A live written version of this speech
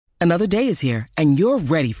Another day is here, and you're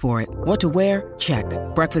ready for it. What to wear? Check.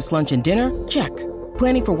 Breakfast, lunch, and dinner? Check.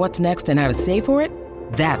 Planning for what's next and how to save for it?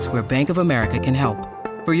 That's where Bank of America can help.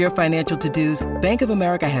 For your financial to-dos, Bank of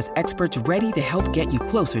America has experts ready to help get you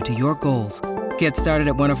closer to your goals. Get started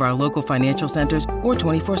at one of our local financial centers or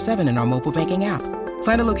 24/7 in our mobile banking app.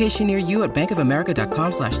 Find a location near you at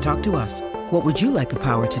bankofamerica.com/talktous. What would you like the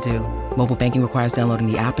power to do? Mobile banking requires downloading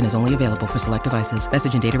the app and is only available for select devices.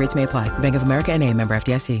 Message and data rates may apply. Bank of America N.A., member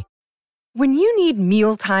FDIC. When you need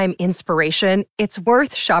mealtime inspiration, it's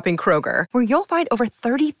worth shopping Kroger, where you'll find over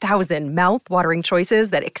 30,000 mouth-watering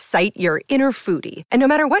choices that excite your inner foodie. And no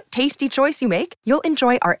matter what tasty choice you make, you'll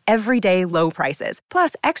enjoy our everyday low prices,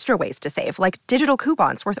 plus extra ways to save, like digital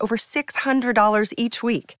coupons worth over $600 each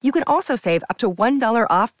week. You can also save up to $1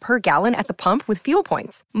 off per gallon at the pump with fuel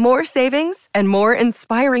points. More savings and more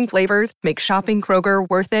inspiring flavors make shopping Kroger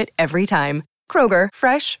worth it every time. Kroger,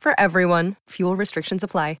 fresh for everyone. Fuel restrictions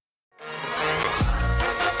apply.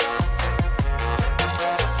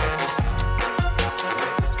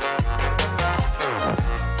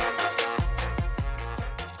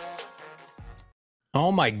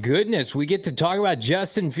 Oh my goodness, we get to talk about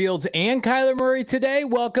Justin Fields and Kyler Murray today.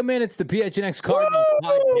 Welcome in. It's the PHNX Cardinals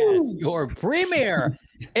podcast, your premier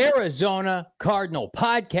Arizona Cardinal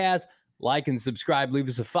podcast. Like and subscribe, leave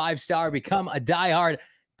us a 5-star, become a diehard,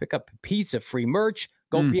 pick up a piece of free merch.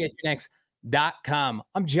 Go PHNX.com.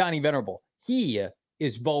 I'm Johnny Venerable. He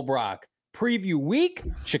is Bo Brock. Preview week,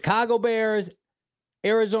 Chicago Bears,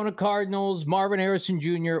 Arizona Cardinals, Marvin Harrison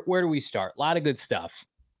Jr. Where do we start? A lot of good stuff.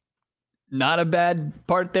 Not a bad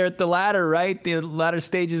part there at the ladder, right? The latter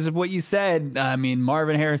stages of what you said. I mean,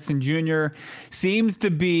 Marvin Harrison Jr. seems to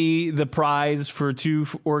be the prize for two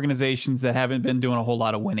organizations that haven't been doing a whole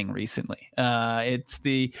lot of winning recently. It's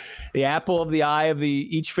the apple of the eye of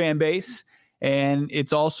each fan base, and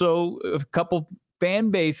it's also a couple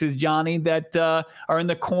fan bases, Johnny, that are in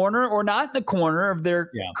the corner or not in the corner of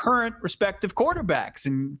their current respective quarterbacks,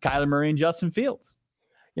 and Kyler Murray and Justin Fields.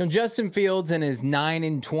 You know, Justin Fields and his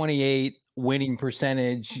 9-28 winning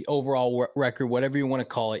percentage, overall record, whatever you want to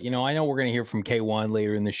call it. You know, I know we're going to hear from K1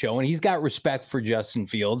 later in the show, and he's got respect for Justin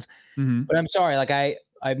Fields. But I'm sorry, like I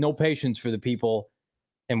have no patience for the people,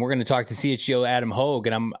 and we're going to talk to CHGO Adam Hogue,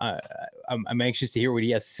 and I'm anxious to hear what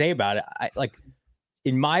he has to say about it.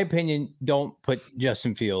 In my opinion, don't put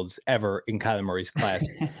Justin Fields ever in Kyler Murray's class.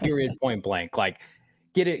 Period. Point blank. Like,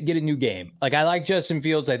 get a new game. Like, I like Justin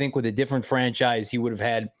Fields. I think with a different franchise, he would have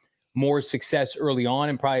had more success early on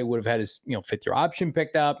and probably would have had his, fifth-year option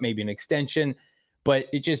picked up, maybe an extension, but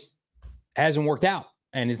it just hasn't worked out,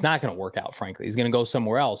 and it's not going to work out, frankly. He's going to go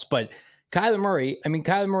somewhere else. But Kyler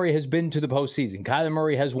Murray has been to the postseason. Kyler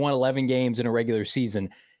Murray has won 11 games in a regular season.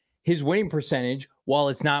 His winning percentage, while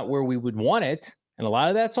it's not where we would want it, and a lot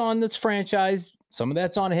of that's on this franchise, some of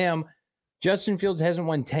that's on him, Justin Fields hasn't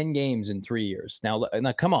won 10 games in 3 years. Now,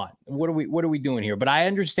 come on. What are we doing here? But I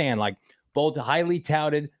understand, like, both highly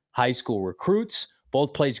touted high school recruits,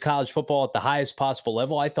 both played college football at the highest possible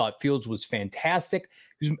level. I thought Fields was fantastic.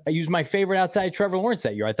 I used my favorite outside Trevor Lawrence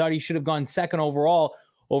that year. I thought he should have gone second overall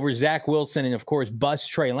over Zach Wilson and, of course, bust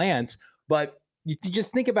Trey Lance. But you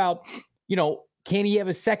just think about, can he have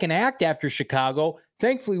a second act after Chicago?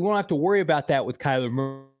 Thankfully, we won't have to worry about that with Kyler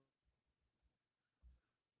Murray.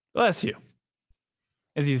 Bless you.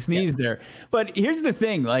 As you sneezed there. But here's the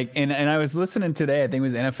thing, and I was listening today, I think it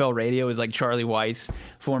was NFL radio, it was like Charlie Weiss,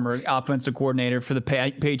 former offensive coordinator for the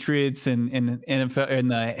Patriots and NFL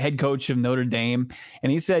and the head coach of Notre Dame.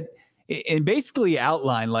 And he said, and basically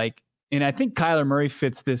outlined, and I think Kyler Murray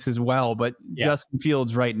fits this as well, but Justin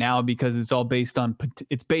Fields right now, because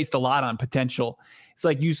it's based a lot on potential. It's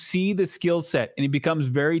like you see the skill set and it becomes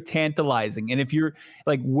very tantalizing. And if you're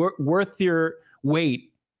worth your weight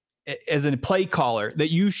as a play caller,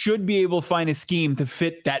 that you should be able to find a scheme to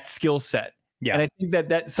fit that skill set. Yeah. And I think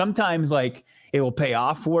that sometimes it will pay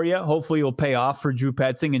off for you. Hopefully it will pay off for Drew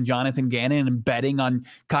Petzing and Jonathan Gannon and betting on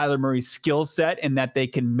Kyler Murray's skill set, and that they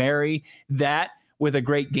can marry that with a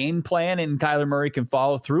great game plan and Kyler Murray can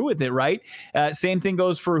follow through with it, right? Same thing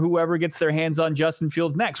goes for whoever gets their hands on Justin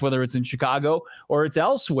Fields next, whether it's in Chicago or it's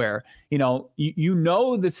elsewhere.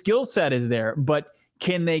 The skill set is there, but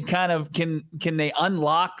can they can they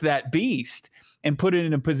unlock that beast and put it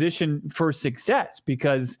in a position for success?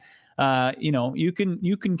 Because you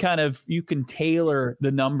can tailor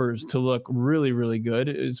the numbers to look really, really good,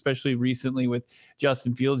 especially recently with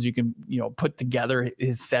Justin Fields. You can put together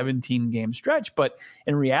his 17 game stretch, but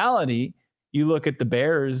in reality, you look at the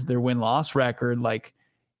Bears, their win-loss record.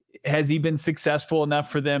 Has he been successful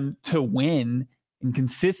enough for them to win and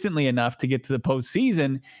consistently enough to get to the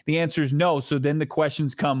postseason? The answer is no. So then the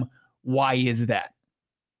questions come, why is that?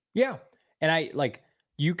 Yeah. And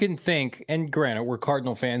you can think, and granted, we're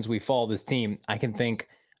Cardinal fans, we follow this team. I can think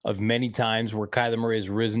of many times where Kyler Murray has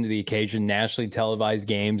risen to the occasion, nationally televised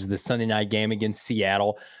games, the Sunday night game against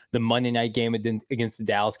Seattle, the Monday night game against the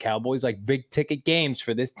Dallas Cowboys, like big ticket games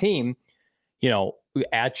for this team,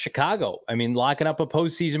 at Chicago. I mean, locking up a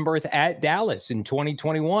postseason berth at Dallas in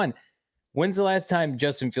 2021. When's the last time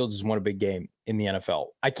Justin Fields has won a big game in the NFL?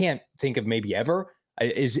 I can't think of maybe ever.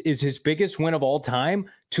 Is his biggest win of all time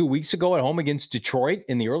 2 weeks ago at home against Detroit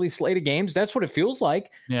in the early slate of games? That's what it feels like.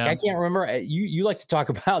 Yeah. I can't remember. You like to talk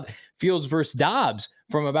about Fields versus Dobbs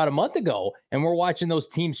from about a month ago, and we're watching those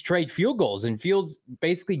teams trade field goals, and Fields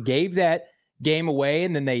basically gave that game away,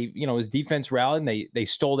 and then they, his defense rallied, and they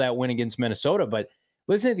stole that win against Minnesota. But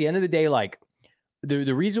listen, at the end of the day, like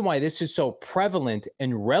the reason why this is so prevalent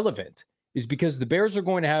and relevant is because the Bears are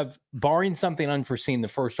going to have, barring something unforeseen, the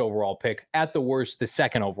first overall pick, at the worst, the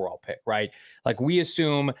second overall pick, right? Like we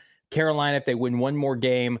assume Carolina, if they win one more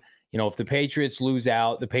game, if the Patriots lose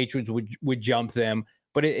out, the Patriots would jump them.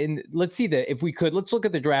 But let's see let's look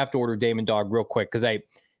at the draft order, Damon Dog, real quick, because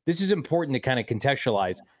this is important to kind of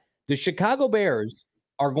contextualize. The Chicago Bears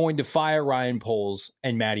are going to fire Ryan Poles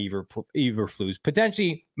and Matt Eberflus,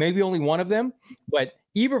 potentially maybe only one of them, but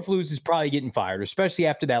Eberflus is probably getting fired, especially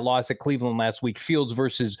after that loss at Cleveland last week, Fields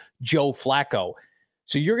versus Joe Flacco.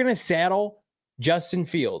 So you're going to saddle Justin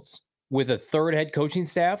Fields with a third head coaching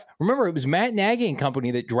staff. Remember, it was Matt Nagy and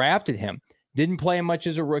company that drafted him. Didn't play him much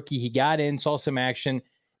as a rookie. He got in, saw some action.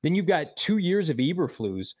 Then you've got 2 years of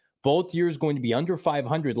Eberflus, both years going to be under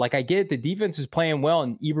 500. Like, I get it, the defense is playing well,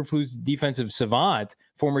 and Eberflus, defensive savant,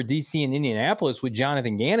 former DC in Indianapolis with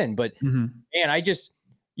Jonathan Gannon. But, man,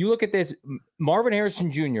 you look at this, Marvin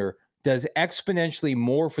Harrison Jr. does exponentially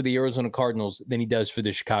more for the Arizona Cardinals than he does for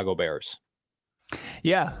the Chicago Bears.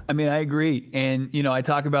 Yeah, I mean, I agree. And, I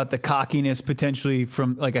talk about the cockiness potentially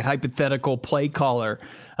from like a hypothetical play caller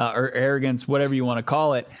or arrogance, whatever you want to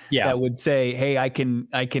call it, that would say, hey, I can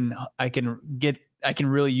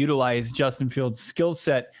really utilize Justin Fields' skill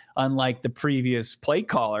set, unlike the previous play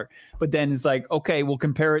caller. But then it's like, okay, we'll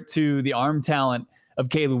compare it to the arm talent of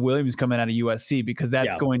Caleb Williams coming out of USC, because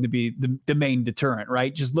that's going to be the main deterrent,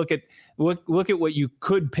 right? Just look at what you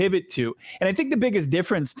could pivot to. And I think the biggest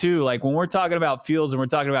difference too, like when we're talking about Fields and we're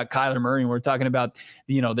talking about Kyler Murray and we're talking about,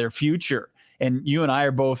 their future, and you and I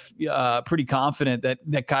are both pretty confident that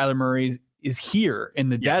Kyler Murray is here in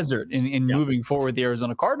the desert and moving forward with the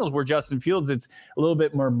Arizona Cardinals, where Justin Fields, it's a little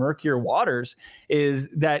bit more murkier waters, is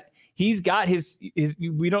that he's got his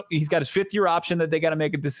fifth year option that they got to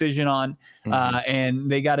make a decision on. And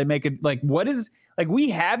they got to make it we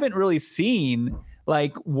haven't really seen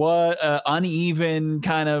like what uneven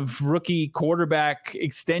kind of rookie quarterback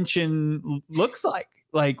extension looks like.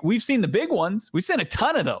 Like, we've seen the big ones. We've seen a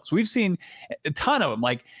ton of those. We've seen a ton of them.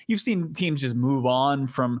 Like, you've seen teams just move on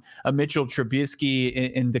from a Mitchell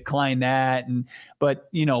Trubisky and decline that. But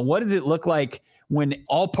what does it look like when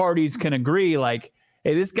all parties can agree, like,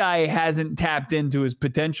 hey, this guy hasn't tapped into his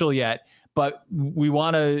potential yet, but we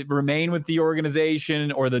want to remain with the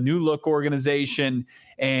organization or the new look organization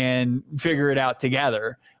and figure it out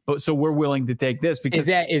together. But so we're willing to take this, because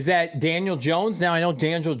is that Daniel Jones? Now, I know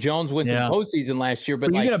Daniel Jones went to the postseason last year, but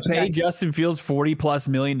are you going to pay Justin Fields $40+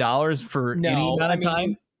 million for any amount of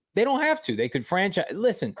time? They don't have to. They could franchise.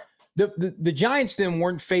 Listen, the Giants then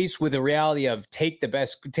weren't faced with the reality of take a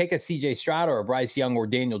CJ Stroud or a Bryce Young or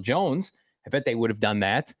Daniel Jones. I bet they would have done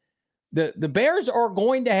that. The Bears are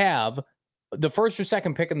going to have the first or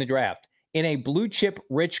second pick in the draft in a blue chip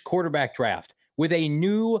rich quarterback draft with a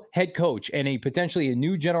new head coach and potentially a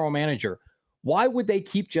new general manager. Why would they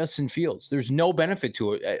keep Justin Fields? There's no benefit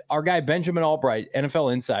to it. Our guy, Benjamin Albright,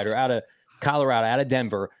 NFL insider out of Colorado, out of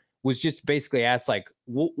Denver, was just basically asked, like,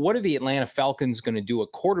 what are the Atlanta Falcons going to do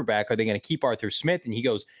at quarterback? Are they going to keep Arthur Smith? And he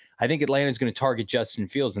goes, I think Atlanta's going to target Justin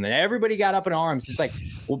Fields. And then everybody got up in arms. It's like,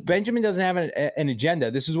 well, Benjamin doesn't have an agenda.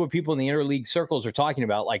 This is what people in the interleague circles are talking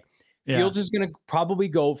about. Like, Fields is going to probably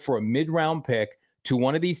go for a mid-round pick to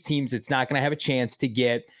one of these teams that's not going to have a chance to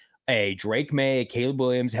get a Drake May, a Caleb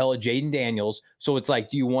Williams, hell, a Jaden Daniels. So it's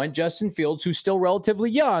like, do you want Justin Fields, who's still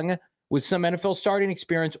relatively young, with some NFL starting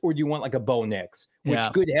experience, or do you want like a Bo Nix? Which,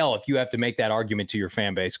 good hell, if you have to make that argument to your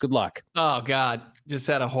fan base. Good luck. Oh, God. Just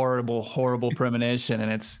had a horrible premonition.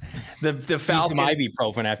 And it's the Falcons. Some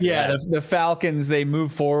ibuprofen after that. The Falcons, they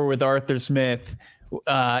move forward with Arthur Smith.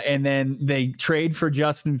 And then they trade for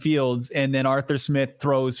Justin Fields, and then Arthur Smith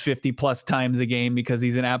throws 50+ times a game because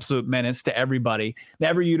he's an absolute menace to everybody.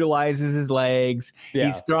 Never utilizes his legs.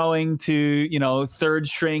 He's throwing to, third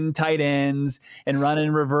string tight ends and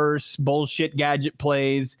running reverse bullshit gadget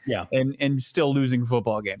plays. And still losing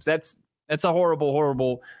football games. That's That's a horrible,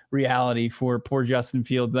 horrible reality for poor Justin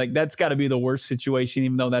Fields. Like, that's got to be the worst situation,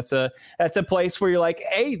 even though that's a place where you're like,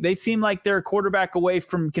 hey, they seem like they're a quarterback away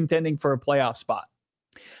from contending for a playoff spot.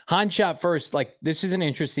 Han shot first. Like, this is an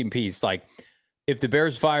interesting piece. Like, if the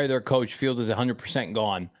Bears fire their coach, Fields is 100%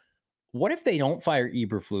 gone. What if they don't fire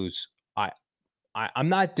Eberflus? I'm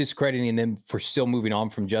not discrediting them for still moving on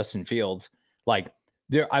from Justin Fields. Like,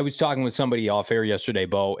 I was talking with somebody off air yesterday,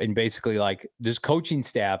 Bo, and basically, like, this coaching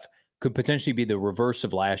staff could potentially be the reverse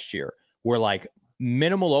of last year, where, like,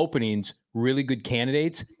 minimal openings, really good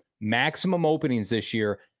candidates, maximum openings this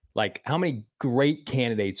year. Like, how many great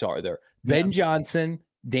candidates are there? Yeah. Ben Johnson,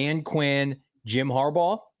 Dan Quinn, Jim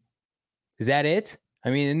Harbaugh. Is that it? I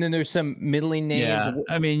mean, and then there's some middling names. Yeah,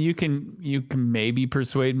 I mean, you can maybe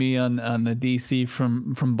persuade me on the DC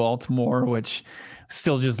from Baltimore, which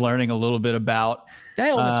still just learning a little bit about.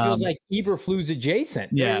 That almost feels like Eberflus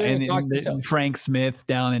adjacent. Yeah, and Frank Smith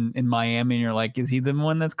down in Miami, and you're like, is he the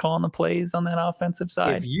one that's calling the plays on that offensive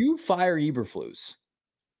side? If you fire Eberflus,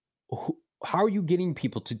 how are you getting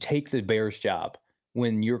people to take the Bears job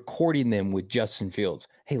when you're courting them with Justin Fields?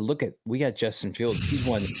 Hey, we got Justin Fields. He's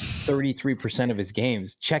won 33% of his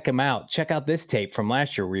games. Check him out. Check out this tape from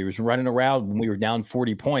last year where he was running around when we were down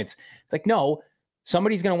 40 points. It's like, no,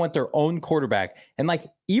 somebody's going to want their own quarterback. And like,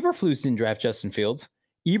 Eberflus didn't draft Justin Fields.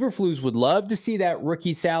 Eberflus would love to see that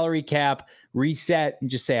rookie salary cap reset and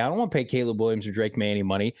just say, I don't want to pay Caleb Williams or Drake May any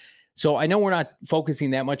money. So I know we're not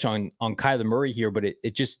focusing that much on Kyler Murray here, but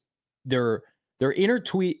it just, they're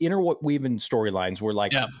interweaving storylines where,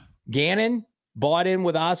 like, Gannon bought in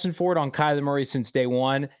with Austin Ford on Kyler Murray since day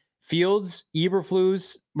one. Fields,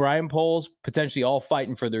 Eberflus, Ryan Poles, potentially all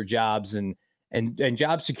fighting for their jobs and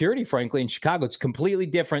job security, frankly, in Chicago. It's completely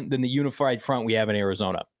different than the unified front we have in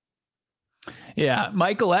Arizona. Yeah,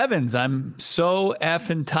 Michael Evans, I'm so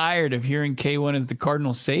effing tired of hearing K1 as the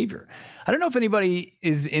Cardinals savior. I don't know if anybody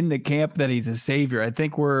is in the camp that he's a savior. I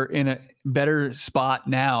think we're in a better spot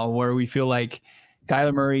now where we feel like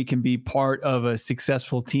Kyler Murray can be part of a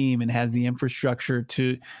successful team and has the infrastructure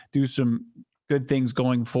to do some good things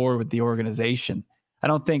going forward with the organization. I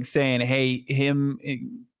don't think saying, hey,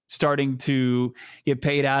 him starting to get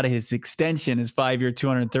paid out of his extension, his 5-year,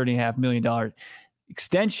 $230.5 million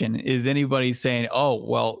extension, is anybody saying, oh,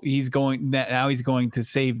 well, he's going to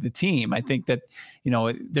save the team. I think that,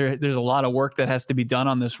 there's a lot of work that has to be done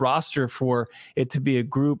on this roster for it to be a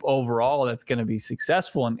group overall that's going to be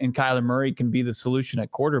successful. And Kyler Murray can be the solution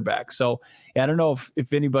at quarterback. So I don't know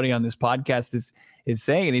if anybody on this podcast is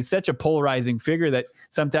saying he's such a polarizing figure that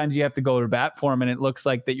sometimes you have to go to bat for him. And it looks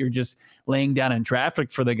like that you're just laying down in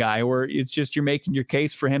traffic for the guy, or it's just you're making your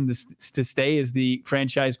case for him to stay as the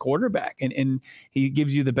franchise quarterback. And he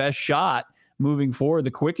gives you the best shot moving forward,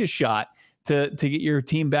 the quickest shot to get your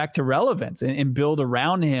team back to relevance and build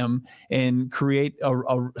around him and create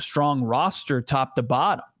a strong roster top to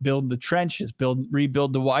bottom, build the trenches,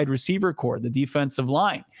 rebuild the wide receiver core, the defensive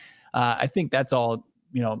line. I think that's all,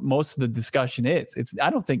 most of the discussion is. I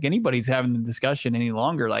don't think anybody's having the discussion any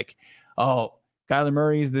longer like, oh, Kyler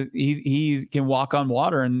Murray is he can walk on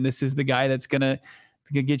water, and this is the guy that's gonna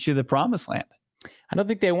get you the promised land. I don't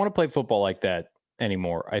think they want to play football like that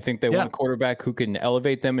anymore. I think they want a quarterback who can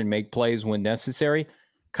elevate them and make plays when necessary.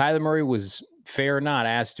 Kyler Murray was, fair or not,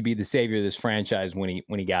 asked to be the savior of this franchise when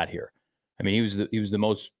he got here. I mean, he was the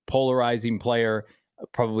most polarizing player,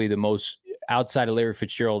 probably the most, outside of Larry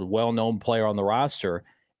Fitzgerald, well-known player on the roster.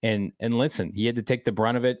 And listen, he had to take the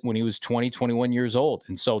brunt of it when he was 21 years old.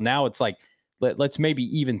 And so now it's like, let's maybe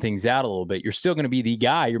even things out a little bit. You're still going to be the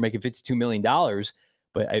guy. You're making $52 million,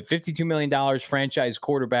 but at $52 million franchise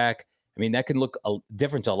quarterback, I mean, that can look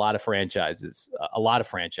different to a lot of franchises. We're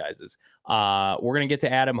going to get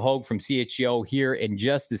to Adam Hogue from CHGO here in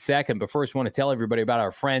just a second. But first, I want to tell everybody about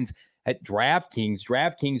our friends at DraftKings.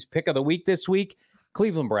 DraftKings pick of the week this week,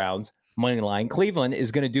 Cleveland Browns, money line. Cleveland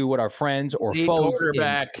is going to do what our friends or foes.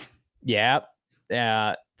 Quarterback.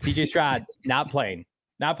 CJ Stroud, not playing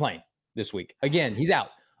this week. Again, he's out.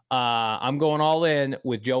 I'm going all in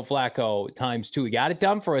with Joe Flacco ×2. He got it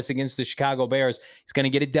done for us against the Chicago Bears. He's going to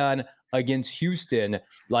get it done against Houston,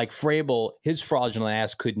 like Vrabel, his fraudulent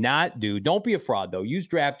ass, could not do. Don't be a fraud, though. Use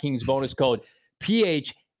DraftKings bonus code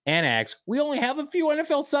PHNX. We only have a few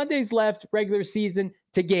NFL Sundays left, regular season,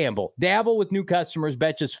 to gamble. Dabble with new customers.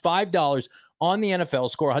 Bet just $5 on the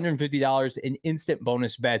NFL. Score $150 in instant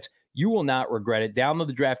bonus bets. You will not regret it. Download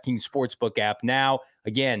the DraftKings Sportsbook app now.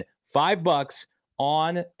 Again, $5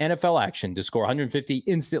 on NFL action to score 150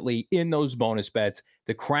 instantly in those bonus bets.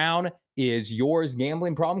 The crown is yours.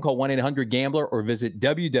 Gambling problem? Call 1-800-GAMBLER or visit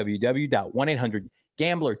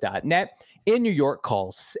www.1800gambler.net. In New York,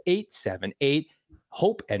 call 878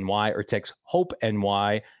 HOPE-NY or text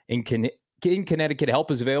HOPE-NY. In Connecticut, help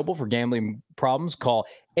is available for gambling problems. Call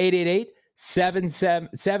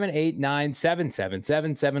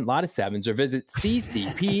 888-789-7777, a lot of sevens, or visit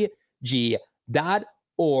ccpg.org.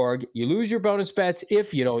 You lose your bonus bets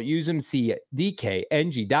if you don't use them. See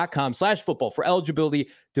dkng.com/football for eligibility,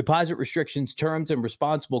 deposit restrictions, terms, and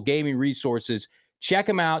responsible gaming resources. Check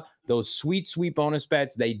them out. Those sweet, sweet bonus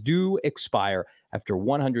bets, they do expire after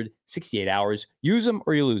 168 hours. Use them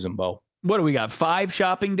or you lose them, Bo. What do we got? 5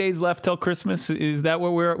 shopping days left till Christmas? Is that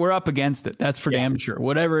what we're up against it? That's for damn sure.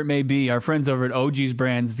 Whatever it may be, our friends over at OG's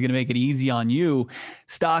Brands is going to make it easy on you.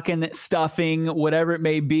 Stocking, stuffing, whatever it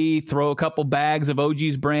may be. Throw a couple bags of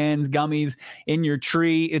OG's Brands gummies in your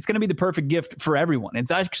tree. It's going to be the perfect gift for everyone.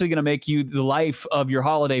 It's actually going to make you the life of your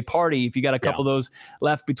holiday party if you got a couple of those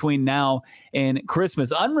left between now and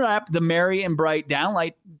Christmas. Unwrap the merry and bright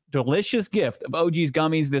downlight delicious gift of OG's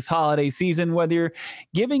gummies this holiday season. Whether you're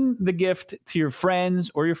giving the gift to your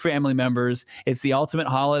friends or your family members, it's the ultimate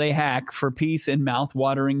holiday hack for peace and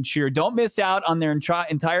mouth-watering cheer. Don't miss out on their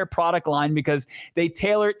entire product line because they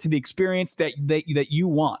tailor it to the experience that you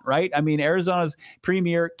want, right? I mean, Arizona's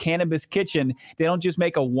premier cannabis kitchen, they don't just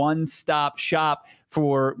make a one-stop shop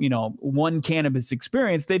for, one cannabis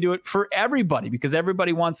experience. They do it for everybody because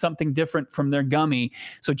everybody wants something different from their gummy.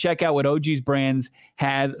 So check out what OG's Brands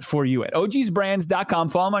has for you at ogsbrands.com.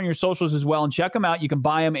 Follow them on your socials as well and check them out. You can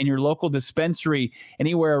buy them in your local dispensary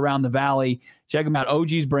anywhere around the valley. Check them out,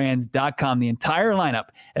 ogsbrands.com. The entire lineup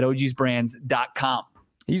at ogsbrands.com.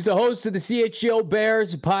 He's the host of the CHGO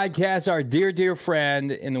Bears podcast, our dear, dear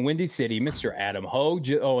friend in the Windy City, Mr. Adam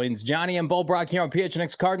Owens. Johnny and Bo Brock here on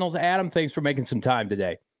PHNX Cardinals. Adam, thanks for making some time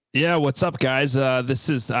today. Yeah, what's up, guys? This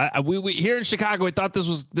is we here in Chicago. We thought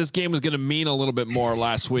this game was going to mean a little bit more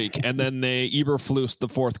last week, and then they Eberflused the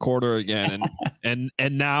fourth quarter again, and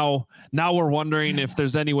now we're wondering if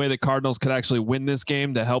there's any way the Cardinals could actually win this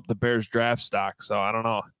game to help the Bears draft stock. So I don't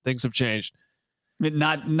know. Things have changed.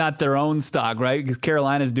 Not their own stock, right? Because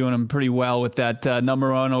Carolina's doing them pretty well with that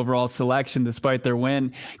number 1 overall selection despite their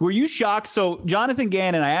win. Were you shocked? So Jonathan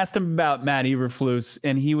Gannon, I asked him about Matt Eberflus,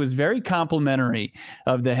 and he was very complimentary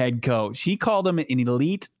of the head coach. He called him an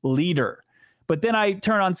elite leader. But then I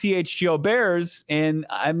turn on CHGO Bears, and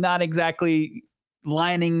I'm not exactly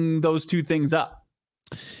lining those two things up.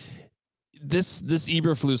 This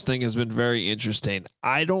Eberflus thing has been very interesting.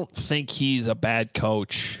 I don't think he's a bad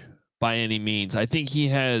coach by any means. I think he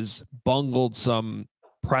has bungled some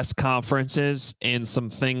press conferences and some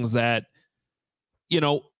things that,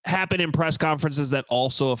 happen in press conferences that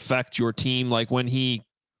also affect your team. Like when he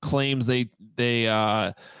claims they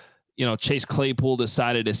Chase Claypool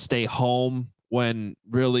decided to stay home when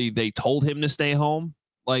really they told him to stay home.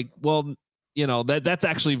 Like, well, that's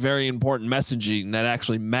actually very important messaging that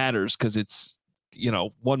actually matters because it's,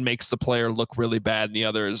 one makes the player look really bad and the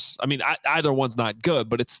other is, either one's not good,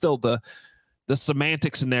 but it's still the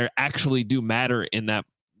semantics in there actually do matter in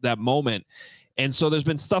that moment. And so there's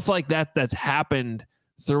been stuff like that that's happened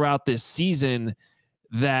throughout this season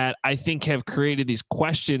that I think have created these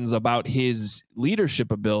questions about his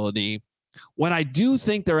leadership ability, when I do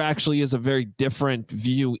think there actually is a very different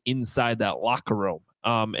view inside that locker room.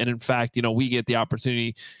 And in fact, we get the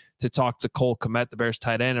opportunity to talk to Cole Kmet, the Bears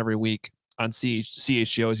tight end, every week on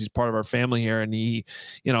CHGO as he's part of our family here. And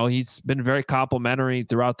he's been very complimentary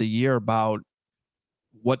throughout the year about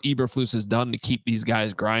what Eberflus has done to keep these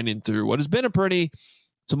guys grinding through what has been a pretty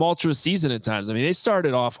tumultuous season at times. They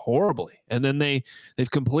started off horribly and then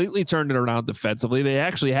they've completely turned it around defensively. They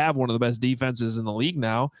actually have one of the best defenses in the league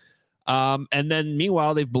now. And then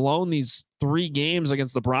meanwhile, they've blown these 3 games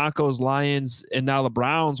against the Broncos, Lions, and now the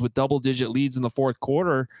Browns with double-digit leads in the fourth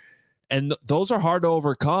quarter. And those are hard to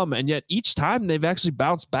overcome. And yet each time they've actually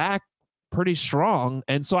bounced back pretty strong.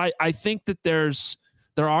 And so I think that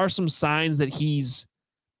there are some signs that he's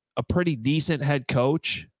a pretty decent head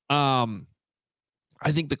coach. I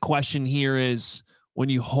think the question here is when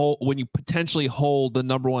you potentially hold the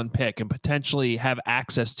number 1 pick and potentially have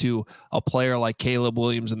access to a player like Caleb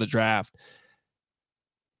Williams in the draft,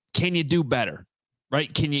 can you do better?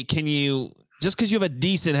 Right? Can you just because you have a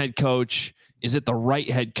decent head coach, is it the right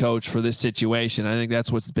head coach for this situation? I think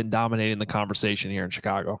that's what's been dominating the conversation here in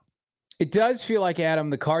Chicago. It does feel like,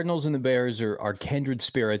 Adam, the Cardinals and the Bears are kindred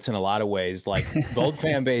spirits in a lot of ways. Like both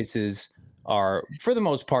fan bases are, for the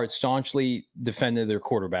most part, staunchly defended their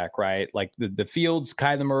quarterback, right? Like the Fields,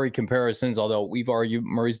 Kyler Murray comparisons, although we've argued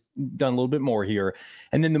Murray's done a little bit more here.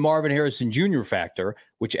 And then the Marvin Harrison Jr. factor,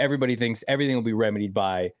 which everybody thinks everything will be remedied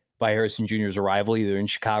by Harrison Jr.'s arrival, either in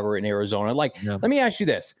Chicago or in Arizona. Let me ask you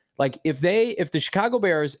this. Like if the Chicago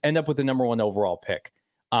Bears end up with the number 1 overall pick,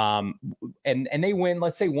 and they win,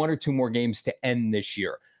 let's say 1 or 2 more games to end this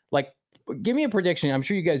year. Like, give me a prediction. I'm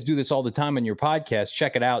sure you guys do this all the time on your podcast.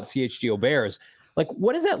 Check it out, CHGO Bears. Like,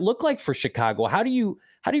 what does that look like for Chicago? How do you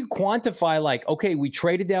quantify, like, okay, we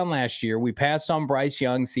traded down last year. We passed on Bryce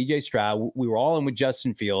Young, CJ Stroud. We were all in with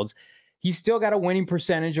Justin Fields. He's still got a winning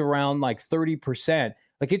percentage around like 30%.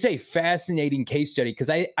 Like, it's a fascinating case study because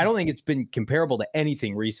I don't think it's been comparable to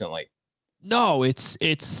anything recently. No,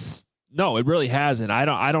 no, it really hasn't.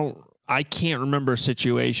 I can't remember a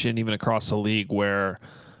situation even across the league where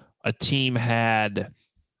a team had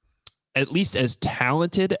at least as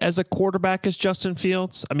talented as a quarterback as Justin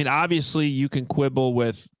Fields. I mean, obviously you can quibble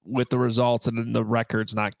with the results and the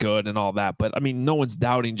record's not good and all that, but I mean, no one's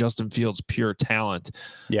doubting Justin Fields' pure talent.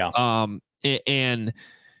 Yeah. And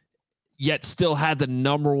yet still had the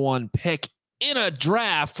number 1 pick in a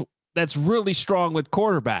draft that's really strong with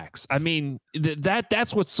quarterbacks. I mean,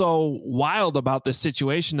 that's what's so wild about this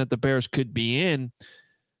situation that the Bears could be in.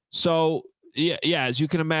 So yeah, as you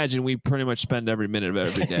can imagine, we pretty much spend every minute of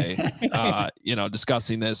every day,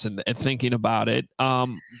 discussing this and thinking about it.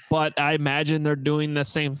 But I imagine they're doing the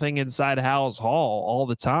same thing inside Hal's Hall all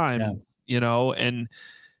the time, and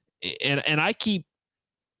I keep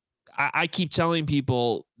telling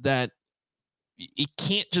people that it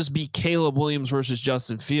can't just be Caleb Williams versus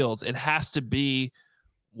Justin Fields. It has to be,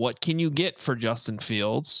 what can you get for Justin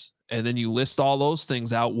Fields? And then you list all those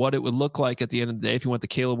things out, what it would look like at the end of the day if you went the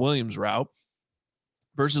Caleb Williams route,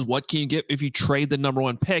 versus what can you get if you trade the number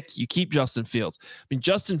 1 pick, you keep Justin Fields. I mean,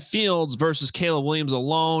 Justin Fields versus Caleb Williams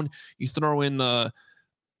alone, you throw in the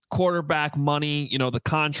quarterback money, the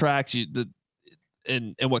contracts,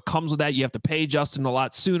 and what comes with that, you have to pay Justin a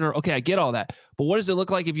lot sooner. Okay, I get all that. But what does it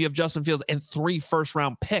look like if you have Justin Fields and 3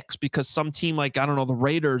 first-round picks because some team like, I don't know, the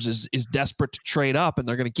Raiders is desperate to trade up and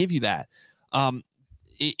they're going to give you that?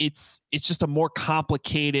 It's just a more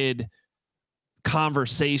complicated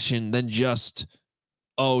conversation than just,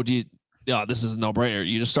 this is a no-brainer.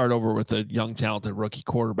 You just start over with a young, talented rookie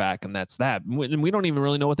quarterback, and that's that. And we don't even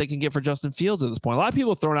really know what they can get for Justin Fields at this point. A lot of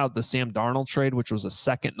people have thrown out the Sam Darnold trade, which was a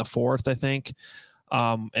 2nd and a 4th, I think.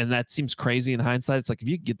 And that seems crazy in hindsight. It's like, if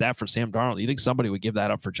you could get that for Sam Darnold, you think somebody would give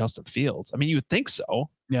that up for Justin Fields? I mean, you would think so.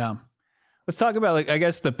 Yeah. Let's talk about, like, I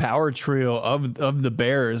guess the power trio of the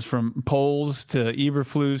Bears, from Poles to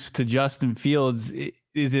Eberflus to Justin Fields.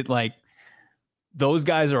 Is it like those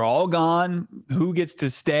guys are all gone? Who gets to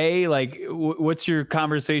stay? Like, what's your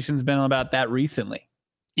conversations been about that recently?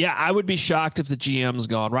 Yeah, I would be shocked if the GM's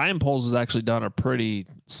gone. Ryan Poles has actually done a pretty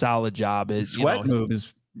solid job. His sweat move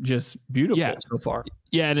is just beautiful so far.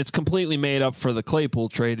 Yeah, and it's completely made up for the Claypool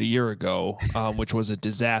trade a year ago, which was a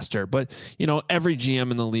disaster. But, every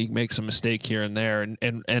GM in the league makes a mistake here and there.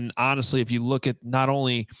 And honestly, if you look at not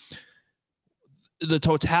only the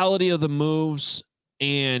totality of the moves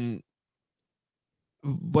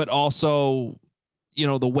but also,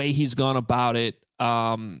 the way he's gone about it,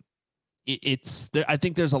 I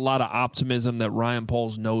think there's a lot of optimism that Ryan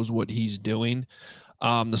Poles knows what he's doing.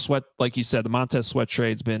 The Sweat, like you said, the Montez Sweat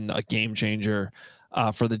trade's been a game changer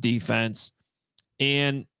for the defense.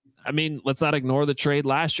 And I mean, let's not ignore the trade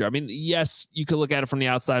last year. I mean, yes, you could look at it from the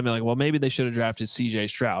outside and be like, well, maybe they should have drafted CJ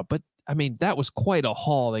Stroud, but I mean, that was quite a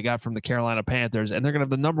haul they got from the Carolina Panthers, and they're going to have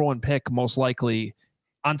the number 1 pick most likely,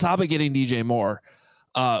 on top of getting DJ Moore,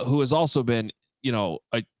 who has also been,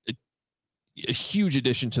 a huge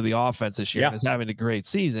addition to the offense this year and is having a great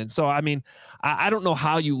season. So, I mean, I don't know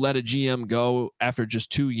how you let a GM go after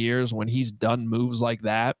just 2 years when he's done moves like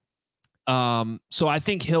that. So I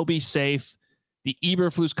think he'll be safe. The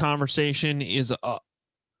Eberflus conversation is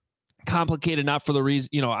complicated, not for the reason,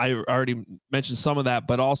 I already mentioned some of that,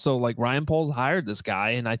 but also, like, Ryan Poles hired this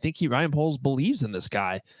guy, and I think Ryan Poles believes in this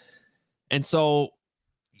guy. And so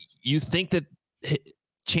you think that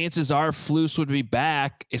chances are Flus would be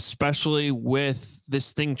back, especially with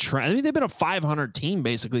this thing. I mean, they've been a 500 team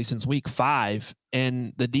basically since week 5,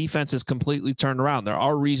 and the defense is completely turned around. There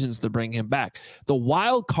are reasons to bring him back. The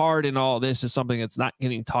wild card in all this is something that's not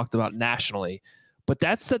getting talked about nationally, but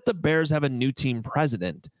that's that the Bears have a new team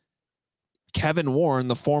president. Kevin Warren,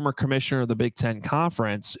 the former commissioner of the Big Ten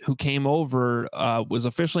Conference, who came over, was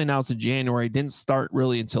officially announced in January, didn't start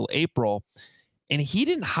really until April. And he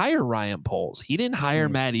didn't hire Ryan Poles. He didn't hire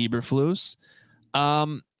Matt Eberflus.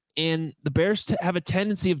 And the Bears have a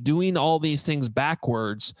tendency of doing all these things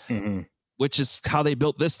backwards, which is how they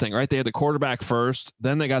built this thing, right? They had the quarterback first,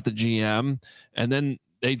 then they got the GM, and then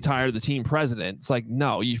they hired the team president. It's like,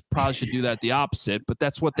 no, you probably should do that the opposite, but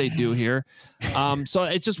that's what they do here. So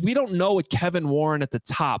it's just, we don't know with Kevin Warren at the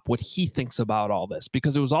top what he thinks about all this,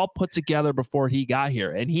 because it was all put together before he got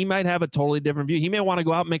here, and he might have a totally different view. He may want to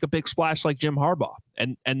go out and make a big splash like Jim Harbaugh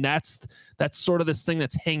And that's sort of this thing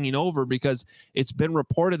that's hanging over, because it's been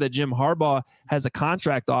reported that Jim Harbaugh has a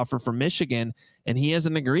contract offer from Michigan and he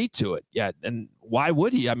hasn't agreed to it yet. And why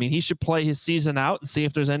would he? I mean, he should play his season out and see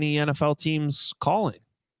if there's any NFL teams calling.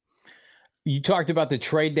 You talked about the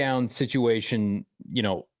trade down situation.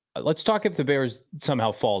 Let's talk if the Bears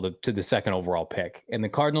somehow fall to the second overall pick. And the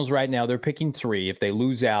Cardinals right now, they're picking 3. If they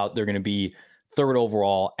lose out, they're going to be 3rd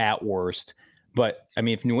overall at worst. But, I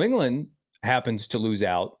mean, if New England happens to lose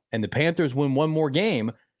out and the Panthers win one more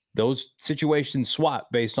game, those situations swap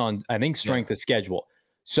based on, I think, strength of schedule.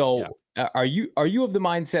 So are you of the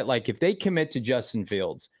mindset, like, if they commit to Justin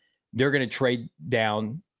Fields, they're going to trade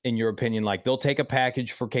down, in your opinion? Like, they'll take a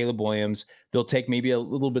package for Caleb Williams, they'll take maybe a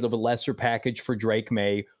little bit of a lesser package for Drake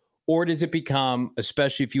May, or does it become,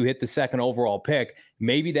 especially if you hit the second overall pick,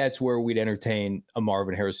 maybe that's where we'd entertain a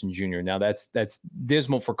Marvin Harrison Jr. Now that's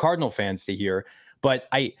dismal for Cardinal fans to hear, but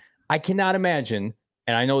I cannot imagine,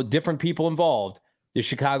 and I know different people involved, the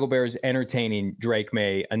Chicago Bears entertaining Drake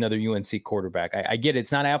May, another UNC quarterback. I get it,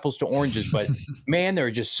 it's not apples to oranges, but man, there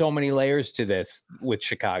are just so many layers to this with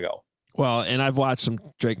Chicago. Well, and I've watched some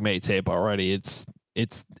Drake May tape already. It's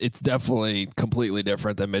definitely completely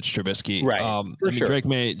different than Mitch Trubisky. Right. Sure.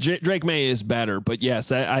 Drake May is better, but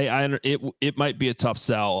yes, it might be a tough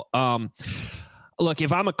sell. Look,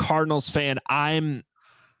 if I'm a Cardinals fan, I'm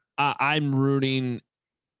rooting.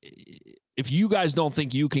 If you guys don't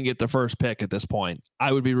think you can get the first pick at this point,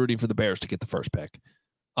 I would be rooting for the Bears to get the first pick.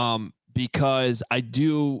 Because I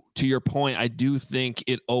do, to your point, I do think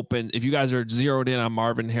it opened. If you guys are zeroed in on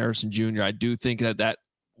Marvin Harrison Jr., I do think that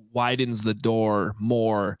widens the door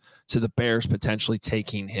more to the Bears potentially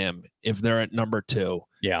taking him if they're at number 2.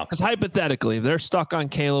 Yeah. Because hypothetically, if they're stuck on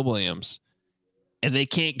Caleb Williams and they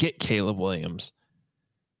can't get Caleb Williams,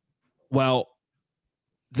 well,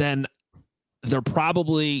 then they're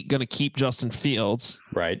probably going to keep Justin Fields.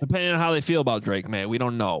 Right. Depending on how they feel about Drake May. We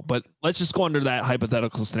don't know. But let's just go under that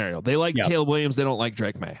hypothetical scenario. They like Caleb Williams. They don't like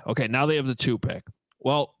Drake May. Okay, now they have the 2 pick.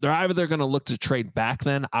 Well, they're either going to look to trade back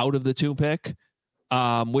then out of the 2 pick,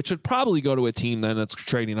 which would probably go to a team then that's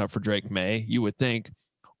trading up for Drake May, you would think.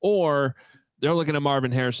 Or they're looking at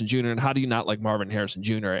Marvin Harrison Jr. And how do you not like Marvin Harrison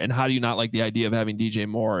Jr.? And how do you not like the idea of having DJ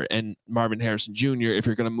Moore and Marvin Harrison Jr. if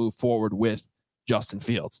you're going to move forward with Justin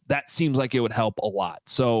Fields? That seems like it would help a lot.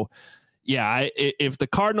 So, yeah, if the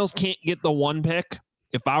Cardinals can't get the 1 pick,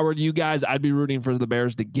 if I were you guys, I'd be rooting for the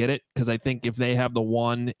Bears to get it, because I think if they have the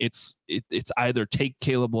 1, it's either take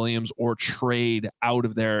Caleb Williams or trade out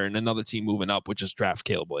of there and another team moving up, which is draft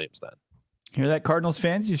Caleb Williams then. Hear that, Cardinals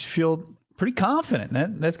fans? You should feel pretty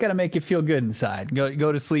confident. That's got to make you feel good inside.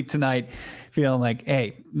 Go to sleep tonight feeling like,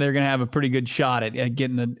 hey, they're going to have a pretty good shot at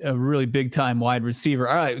getting a really big-time wide receiver.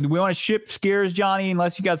 All right, do we want to shift gears, Johnny,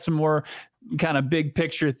 unless you got some more kind of big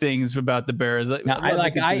picture things about the Bears? Now,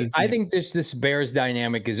 I think this Bears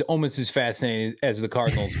dynamic is almost as fascinating as the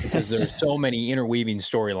Cardinals, because there's so many interweaving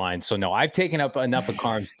storylines. So no, I've taken up enough of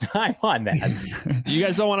Carm's time on that. You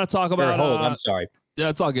guys don't want to talk about I'm sorry. Yeah,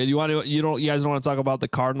 it's all good. You guys don't want to talk about the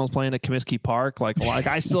Cardinals playing at Comiskey Park? Like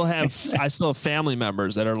I still have family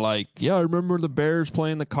members that are like, yeah, I remember the Bears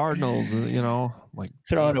playing the Cardinals, like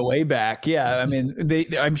throwing it way back. Yeah. I mean,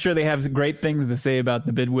 I'm sure they have great things to say about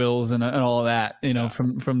the Bidwills and all of that,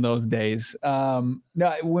 from those days.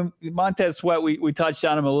 No, when Montez Sweat, we touched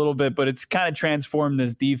on him a little bit, but it's kind of transformed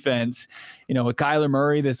this defense, with Kyler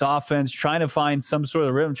Murray, this offense trying to find some sort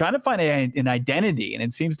of rhythm, trying to find an identity, and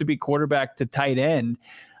it seems to be quarterback to tight end.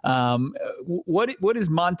 What is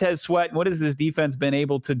Montez Sweat? What has this defense been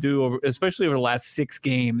able to do, especially over the last 6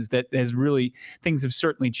 games, that has really, things have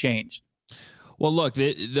certainly changed? Well, look,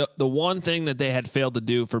 the one thing that they had failed to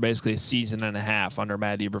do for basically a season and a half under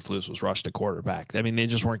Matt Eberflus was rush the quarterback. I mean, they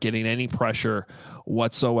just weren't getting any pressure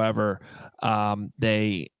whatsoever.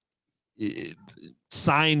 They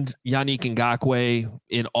signed Yannick Ngakoue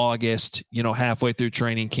in August, halfway through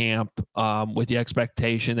training camp, with the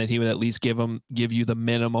expectation that he would at least give you the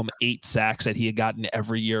minimum 8 sacks that he had gotten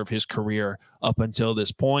every year of his career up until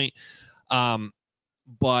this point.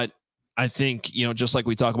 But I think, just like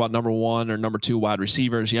we talk about number 1 or number 2 wide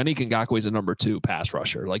receivers, Yannick Ngakoue is a number 2 pass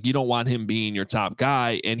rusher. Like, you don't want him being your top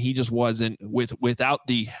guy, and he just wasn't without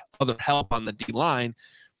the other help on the D line.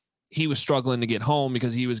 He was struggling to get home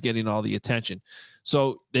because he was getting all the attention.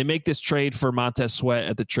 So they make this trade for Montez Sweat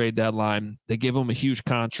at the trade deadline. They give him a huge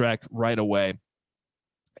contract right away.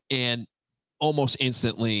 And almost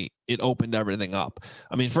instantly, it opened everything up.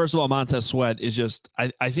 I mean, first of all, Montez Sweat is just,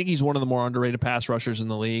 I think he's one of the more underrated pass rushers in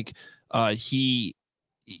the league. He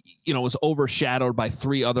was overshadowed by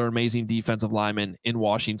 3 other amazing defensive linemen in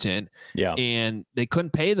Washington. Yeah. And they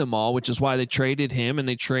couldn't pay them all, which is why they traded him and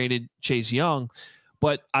they traded Chase Young.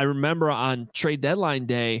 But I remember on trade deadline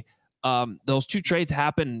day, those two trades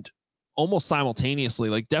happened almost simultaneously,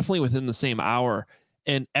 like definitely within the same hour.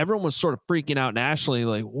 And everyone was sort of freaking out nationally,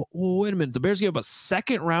 like, well, wait a minute, the Bears gave up a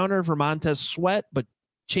second rounder for Montez Sweat, but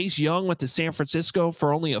Chase Young went to San Francisco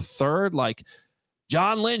for only a third. Like,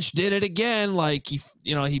 John Lynch did it again. Like, he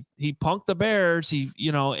punked the Bears.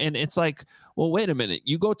 And it's like, well, wait a minute.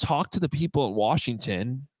 You go talk to the people in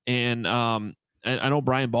Washington, and I know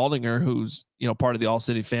Brian Baldinger, who's part of the All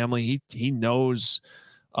City family. He knows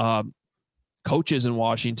coaches in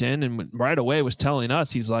Washington, and right away was telling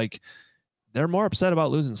us, he's like, they're more upset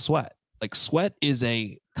about losing Sweat. Like, Sweat is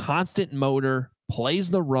a constant motor, plays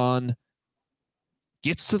the run,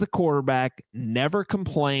 gets to the quarterback, never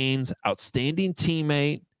complains, outstanding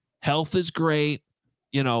teammate, health is great.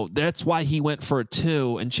 That's why he went for a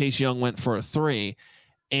 2 and Chase Young went for a 3.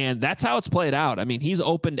 And that's how it's played out. I mean, he's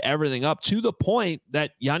opened everything up to the point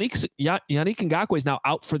that Yannick Ngakoue is now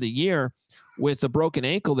out for the year with a broken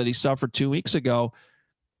ankle that he suffered 2 weeks ago.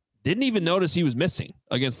 Didn't even notice he was missing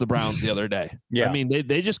against the Browns the other day. Yeah. I mean,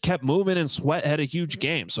 they just kept moving, and Sweat had a huge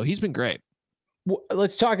game. So he's been great. Well,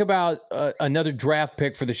 let's talk about another draft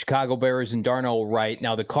pick for the Chicago Bears and Darnell Wright.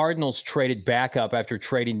 Now, the Cardinals traded back up after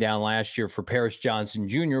trading down last year for Paris Johnson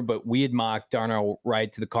Jr., but we had mocked Darnell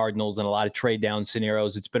Wright to the Cardinals in a lot of trade down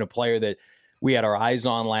scenarios. It's been a player that we had our eyes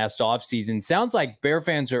on last offseason. Sounds like Bear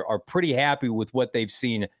fans are pretty happy with what they've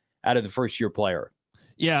seen out of the first-year player.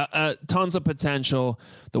 Yeah, tons of potential.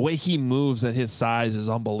 The way he moves at his size is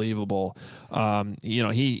unbelievable.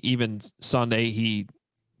 He even Sunday he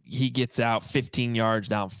gets out 15 yards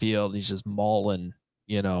downfield. He's just mauling,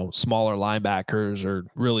 smaller linebackers or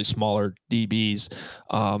really smaller DBs.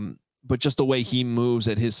 But just the way he moves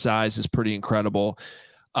at his size is pretty incredible.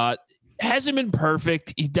 Hasn't been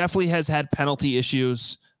perfect. He definitely has had penalty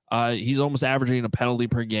issues. He's almost averaging a penalty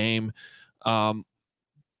per game.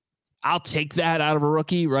 I'll take that out of a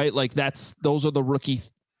rookie, right? Like, those are the rookie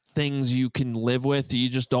things you can live with. You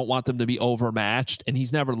just don't want them to be overmatched, and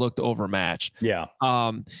he's never looked overmatched. Yeah.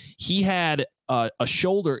 He had a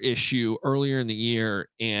shoulder issue earlier in the year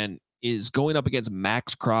and is going up against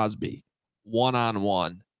Max Crosby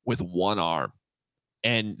one-on-one with one arm.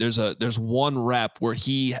 And there's one rep where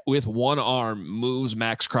he, with one arm, moves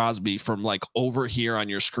Max Crosby from like over here on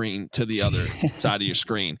your screen to the other side of your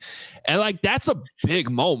screen. And like, that's a big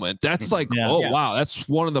moment. That's like, wow, that's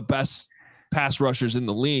one of the best pass rushers in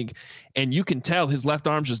the league. And you can tell his left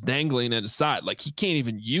arm's just dangling at his side. Like, he can't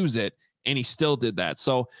even use it, and he still did that.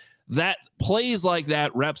 So that plays like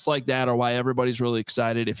that, reps like that are why everybody's really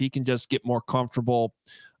excited. If he can just get more comfortable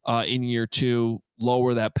in year 2,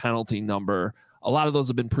 lower that penalty number. A lot of those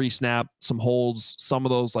have been pre-snap, some holds. Some of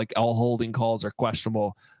those, like all holding calls, are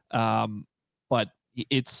questionable. But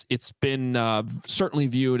it's been certainly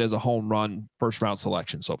viewed as a home run first-round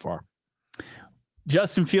selection so far.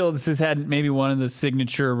 Justin Fields has had maybe one of the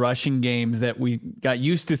signature rushing games that we got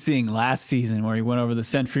used to seeing last season, where he went over the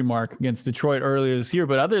century mark against Detroit earlier this year.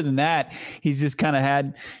 But other than that, he's just kind of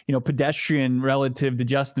had, pedestrian relative to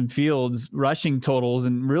Justin Fields rushing totals,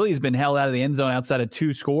 and really has been held out of the end zone outside of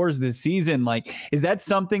 2 scores this season. Like, is that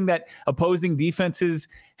something that opposing defenses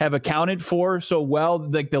have accounted for so well?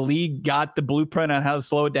 Like, the league got the blueprint on how to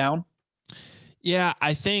slow it down? Yeah,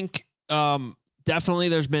 I think definitely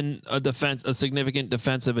there's been a significant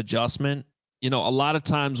defensive adjustment. A lot of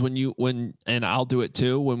times when and I'll do it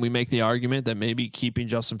too, when we make the argument that maybe keeping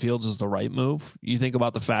Justin Fields is the right move, you think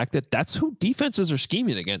about the fact that that's who defenses are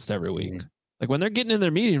scheming against every week. Mm-hmm. Like, when they're getting in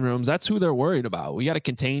their meeting rooms, that's who they're worried about. We got to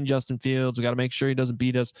contain Justin Fields. We got to make sure he doesn't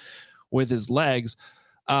beat us with his legs.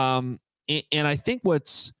 And I think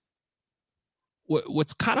what's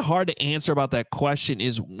kind of hard to answer about that question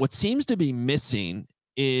is what seems to be missing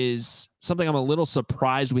is something I'm a little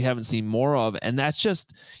surprised we haven't seen more of. And that's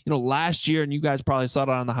just, last year, and you guys probably saw it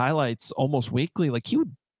on the highlights almost weekly, like he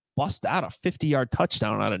would bust out a 50-yard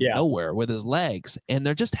touchdown out of nowhere with his legs. And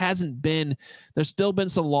there just hasn't been, there's still been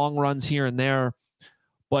some long runs here and there,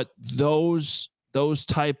 but those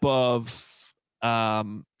type of,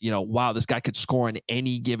 wow, this guy could score in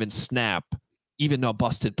any given snap, even a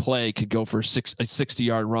busted play could go for a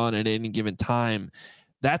 60-yard run at any given time.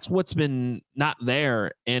 That's what's been not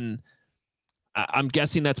there. And I'm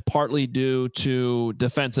guessing that's partly due to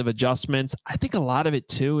defensive adjustments. I think a lot of it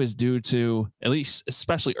too is due to, at least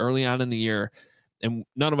especially early on in the year, and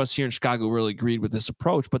none of us here in Chicago really agreed with this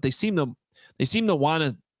approach, but they seem to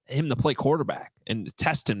want him to play quarterback and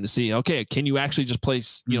test him to see, okay, can you actually just play,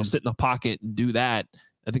 sit in the pocket and do that?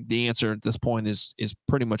 I think the answer at this point is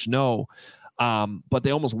pretty much no. But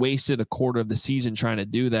they almost wasted a quarter of the season trying to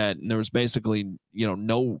do that. And there was basically,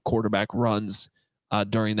 no quarterback runs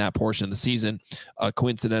during that portion of the season.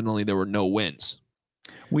 Coincidentally, there were no wins.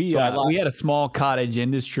 We had a small cottage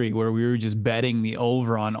industry where we were just betting the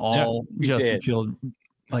over on all Justin Field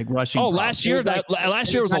like rushing. Last year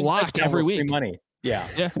was a lock every week. Money.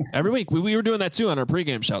 Yeah, every week we were doing that too on our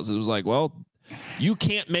pregame shows. It was like, well, you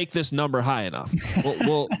can't make this number high enough.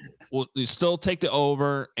 We'll still take the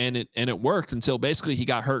over, and it worked until basically he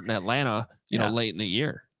got hurt in Atlanta, late in the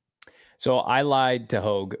year. So I lied to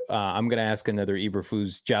Hogue. I'm going to ask another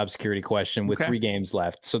Eberflus job security question with 3 games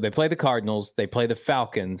left. So they play the Cardinals, they play the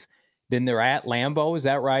Falcons, then they're at Lambeau. Is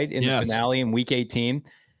that right? In the finale in Week 18.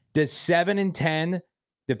 Does 7-10,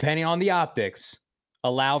 depending on the optics,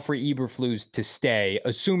 allow for Eberflus to stay,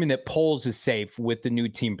 assuming that Poles is safe with the new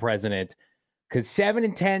team president? Because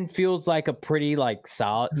 7-10 feels like a pretty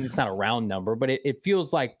solid. It's not a round number, but it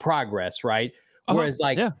feels like progress, right? Whereas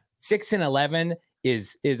 6-11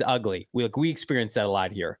 is ugly. We experience that a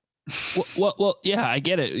lot here. Well, yeah, I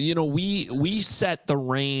get it. We set the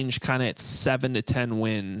range kind of at 7 to 10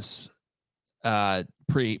 wins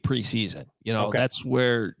preseason. That's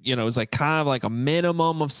where it's like kind of like a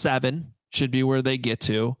minimum of 7 should be where they get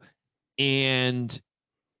to, and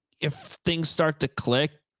if things start to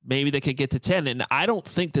click, maybe they could get to 10. And I don't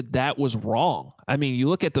think that was wrong. I mean, you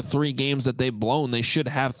look at the 3 games that they've blown, they should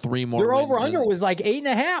have 3 more. Their over under was like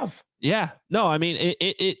 8.5. Yeah. No, I mean,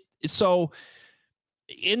 so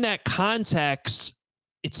in that context,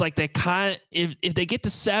 it's like they kind of, if they get to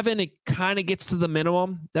 7, it kind of gets to the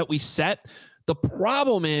minimum that we set. The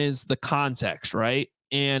problem is the context, right?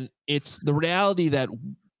 And it's the reality that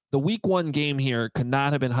the week 1 game here could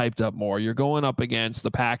not have been hyped up more. You're going up against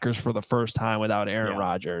the Packers for the first time without Aaron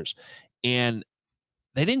Rodgers, and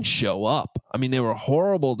they didn't show up. I mean, they were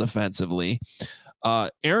horrible defensively.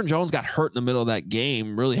 Aaron Jones got hurt in the middle of that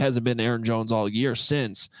game. Really hasn't been Aaron Jones all year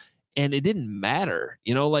since, and it didn't matter.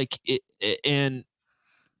 And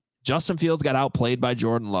Justin Fields got outplayed by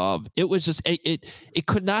Jordan Love. It was just it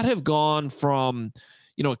could not have gone from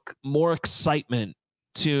more excitement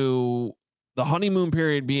to the honeymoon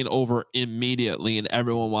period being over immediately and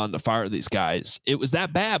everyone wanted to fire these guys. It was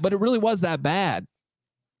that bad, but it really was that bad.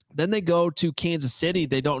 Then they go to Kansas City.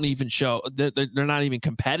 They don't even show. They're not even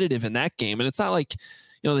competitive in that game. And it's not like,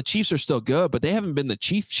 the Chiefs are still good, but they haven't been the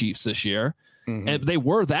Chiefs this year. Mm-hmm. And they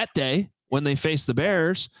were that day when they faced the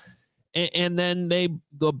Bears. And then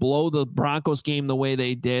they'll blow the Broncos game the way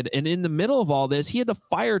they did. And in the middle of all this, he had to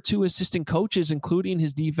fire 2 assistant coaches, including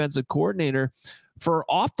his defensive coordinator, for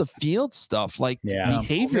off the field stuff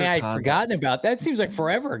behavior. I'd forgotten about that. Seems like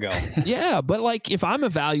forever ago. Yeah, but if I'm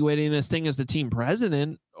evaluating this thing as the team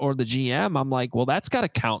president or the GM, I'm like, well, that's got to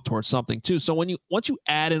count towards something too. So once you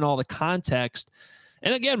add in all the context,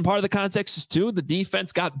 and again, part of the context is too, the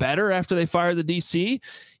defense got better after they fired the DC.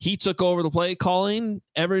 He took over the play calling.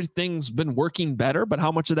 Everything's been working better, but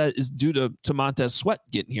how much of that is due to Montez Sweat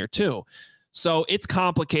getting here too? So it's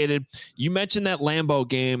complicated. You mentioned that Lambeau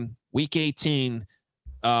game, Week 18.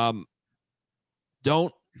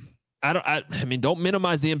 Don't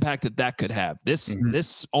minimize the impact that could have.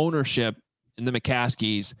 This ownership in the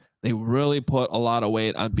McCaskies, they really put a lot of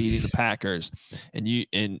weight on beating the Packers. And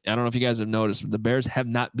I don't know if you guys have noticed, but the Bears have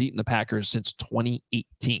not beaten the Packers since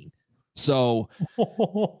 2018. So,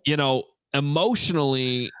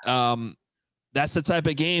 emotionally, that's the type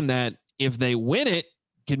of game that if they win it,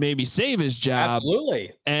 could maybe save his job.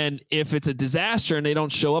 Absolutely. And if it's a disaster and they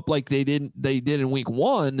don't show up like they did in week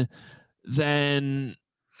 1, then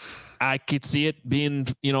I could see it being,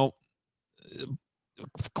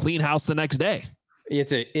 clean house the next day.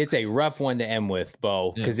 It's a rough one to end with,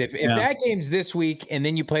 Bo, because if that game's this week and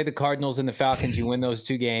then you play the Cardinals and the Falcons, you win those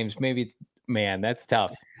 2 games, maybe that's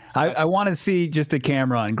tough. I want to see just the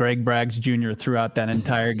camera on Greg Braggs Jr. throughout that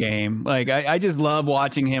entire game. I just love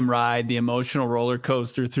watching him ride the emotional roller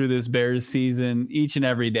coaster through this Bears season each and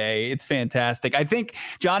every day. It's fantastic. I think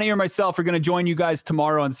Johnny or myself are going to join you guys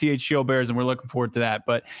tomorrow on CHGO Bears, and we're looking forward to that.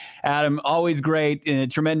 But Adam, always great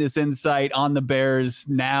and tremendous insight on the Bears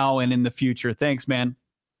now and in the future. Thanks, man.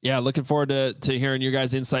 Yeah, looking forward to hearing your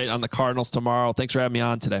guys' insight on the Cardinals tomorrow. Thanks for having me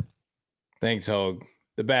on today. Thanks, Hogue.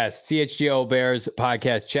 The best CHGO Bears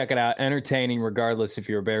podcast. Check it out. Entertaining, regardless if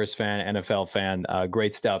you're a Bears fan, NFL fan.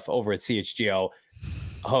 Great stuff over at CHGO.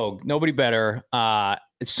 Hogue, nobody better.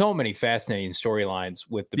 So many fascinating storylines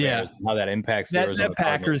with the Bears and how that impacts the Arizona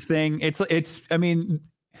Packers thing. It's. I mean,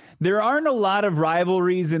 there aren't a lot of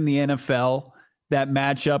rivalries in the NFL that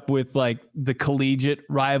match up with the collegiate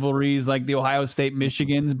rivalries, like the Ohio State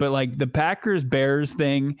Michigans, but the Packers Bears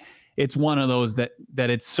thing. It's one of those that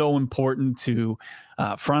it's so important to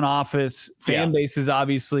front office, fan bases,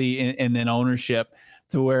 obviously, and then ownership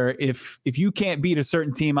to where if you can't beat a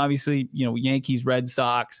certain team, obviously, Yankees, Red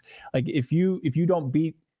Sox, like if you don't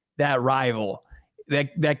beat that rival,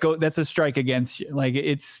 that's a strike against you. Like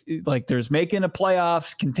it's like there's making a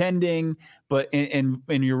playoffs, contending, but in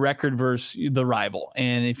your record versus the rival.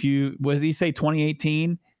 And what did he say,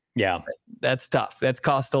 2018? Yeah, that's tough. That's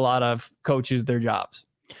cost a lot of coaches their jobs.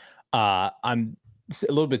 I'm a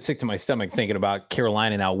little bit sick to my stomach thinking about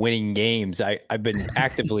Carolina now winning games. I've been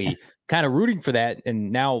actively kind of rooting for that.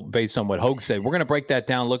 And now, based on what Hogue said, we're going to break that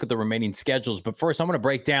down, look at the remaining schedules. But first, I'm going to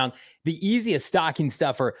break down the easiest stocking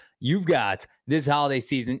stuffer you've got this holiday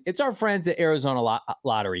season. It's our friends at Arizona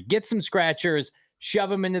Lottery. Get some scratchers, shove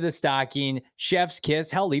them into the stocking, chef's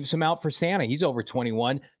kiss. Hell, leave some out for Santa. He's over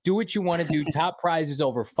 21. Do what you want to do. Top prize is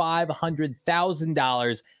over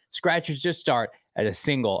 $500,000. Scratchers just start at a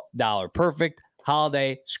single dollar. Perfect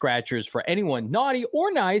holiday scratchers for anyone naughty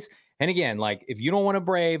or nice. And again, like if you don't want to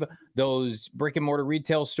brave those brick and mortar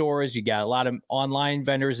retail stores, you got a lot of online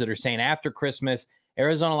vendors that are saying after Christmas,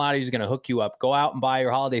 Arizona Lottery is going to hook you up. Go out and buy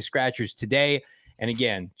your holiday scratchers today. And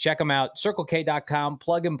again, check them out. CircleK.com,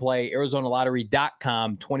 plug and play,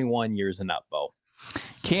 ArizonaLottery.com, 21 years and up, Bo.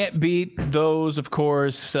 Can't beat those, of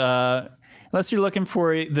course, unless you're looking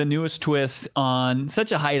for the newest twist on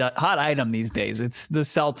such a hot item these days. It's the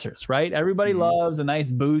seltzers, right? Everybody loves a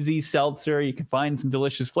nice boozy seltzer. You can find some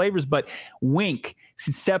delicious flavors, but Wink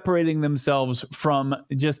is separating themselves from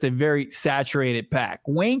just a very saturated pack.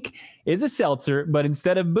 Wink is a seltzer, but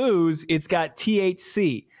instead of booze, it's got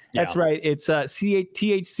THC. That's right. It's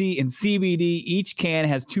THC and CBD. Each can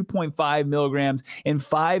has 2.5 milligrams in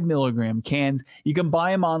 5 milligram cans. You can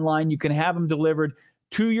buy them online. You can have them delivered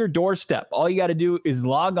to your doorstep. All you got to do is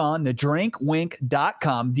log on to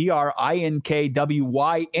drinkwink.com,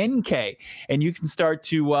 DRINKWYNK, and you can start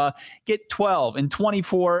to get 12 and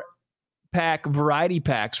 24 pack variety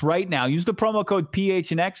packs right now. Use the promo code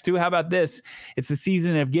PHNX2. How about this? It's the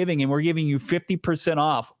season of giving, and we're giving you 50%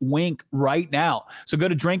 off Wink right now. So go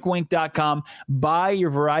to drinkwink.com, buy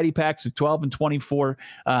your variety packs of 12 and 24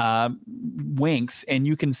 Winks, and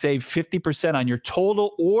you can save 50% on your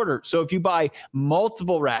total order. So if you buy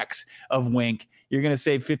multiple racks of Wink, you're going to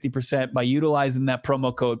save 50% by utilizing that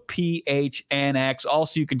promo code PHNX.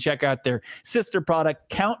 Also, you can check out their sister product,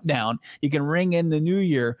 Countdown. You can ring in the new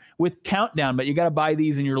year with Countdown, but you got to buy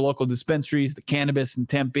these in your local dispensaries, the Cannabis in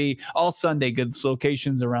Tempe, all Sunday goods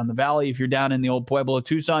locations around the valley. If you're down in the old Pueblo of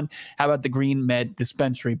Tucson, how about the Green Med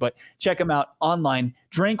Dispensary? But check them out online,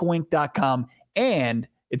 drinkwink.com, and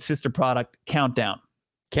its sister product, Countdown.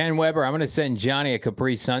 Ken Weber, I'm going to send Johnny a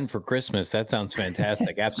Capri Sun for Christmas. That sounds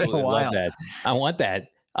fantastic. Absolutely love that. I want that.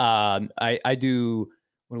 I do.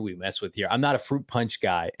 What do we mess with here? I'm not a fruit punch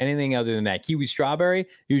guy. Anything other than that. Kiwi strawberry,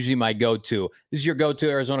 usually my go-to. This is your go-to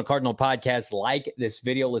Arizona Cardinal podcast. Like this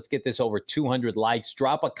video. Let's get this over 200 likes.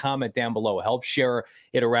 Drop a comment down below. Help share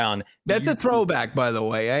it around. That's a throwback, by the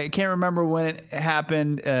way. I can't remember when it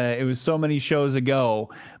happened. It was so many shows ago,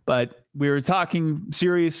 but we were talking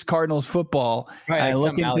serious Cardinals football. Right, I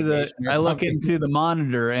look into the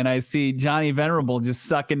monitor and I see Johnny Venerable just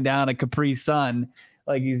sucking down a Capri Sun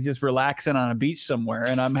like he's just relaxing on a beach somewhere.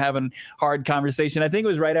 And I'm having hard conversation. I think it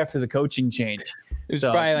was right after the coaching change. It was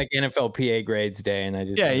probably like NFLPA grades day.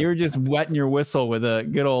 And you were just wetting your whistle with a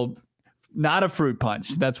good old, not a fruit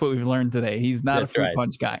punch. That's what we've learned today. He's not a fruit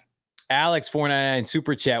punch guy. Alex 499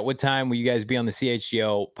 super chat. What time will you guys be on the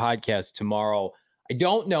CHGO podcast tomorrow? I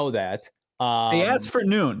don't know that. They asked for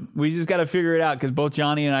noon. We just got to figure it out because both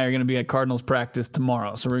Johnny and I are going to be at Cardinals practice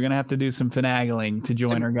tomorrow. So we're going to have to do some finagling to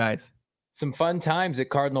join our guys. Some fun times at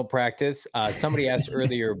Cardinal practice. Somebody asked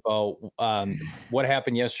earlier, Bo, what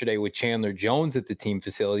happened yesterday with Chandler Jones at the team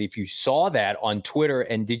facility. If you saw that on Twitter,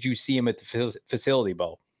 and did you see him at the facility,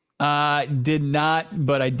 Bo? Did not,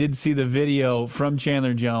 but I did see the video from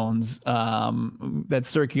Chandler Jones that's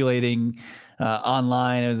circulating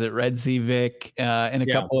online. It was at Red Sea Vic and a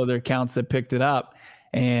couple other accounts that picked it up,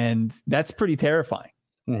 and that's pretty terrifying.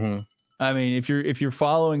 Mm-hmm. I mean, if you're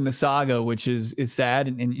following the saga, which is sad,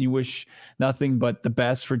 and you wish nothing but the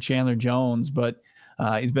best for Chandler Jones, but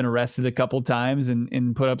he's been arrested a couple times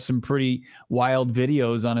and put up some pretty wild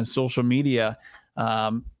videos on his social media.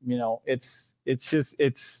 It's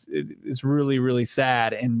really, really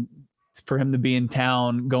sad, and for him to be in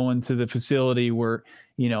town, going to the facility where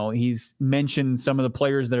he's mentioned some of the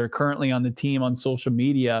players that are currently on the team on social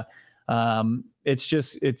media.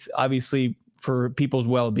 It's obviously for people's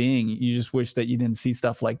well-being. You just wish that you didn't see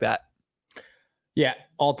stuff like that. Yeah.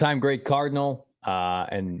 All-time great Cardinal.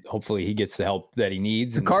 And hopefully he gets the help that he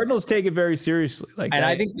needs. The Cardinals take it very seriously.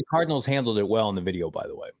 I think the Cardinals handled it well in the video, by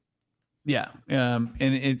the way. Yeah.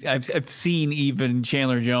 I've seen even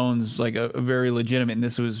Chandler Jones, like a very legitimate, and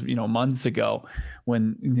this was, months ago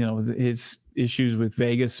when, his issues with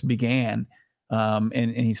Vegas began.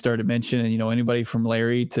 And he started mentioning, anybody from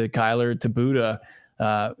Larry to Kyler to Buddha,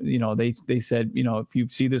 they said, if you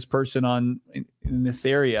see this person in this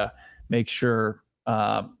area, make sure,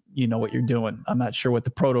 you know what you're doing. I'm not sure what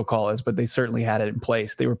the protocol is, but they certainly had it in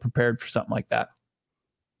place. They were prepared for something like that.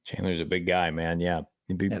 Chandler's a big guy, man. Yeah.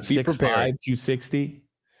 Be 6'5", prepared. 260.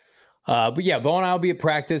 But yeah, Bo and I will be at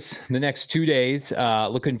practice the next 2 days.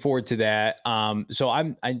 Looking forward to that. So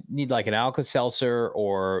I need like an Alka-Seltzer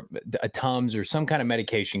or a Tums or some kind of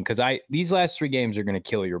medication because these last 3 games are going to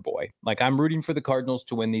kill your boy. Like I'm rooting for the Cardinals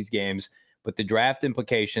to win these games, but the draft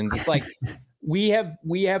implications, it's like we have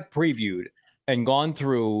previewed and gone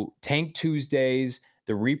through Tank Tuesdays,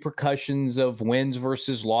 the repercussions of wins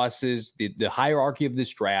versus losses, the hierarchy of this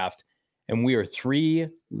draft, and we are 3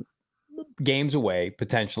 games away,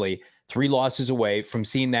 potentially 3 losses away from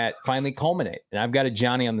seeing that finally culminate. And I've got a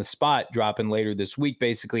Johnny on the spot dropping later this week,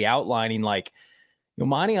 basically outlining like,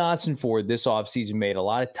 Monty Ossenford this offseason made a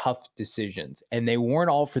lot of tough decisions, and they weren't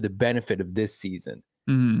all for the benefit of this season.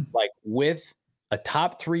 Mm-hmm. Like with a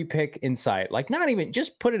top 3 pick in sight, like not even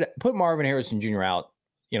just put Marvin Harrison Jr. out,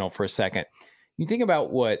 for a second. You think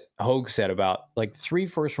about what Hogue said about like 3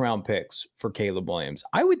 first-round picks for Caleb Williams.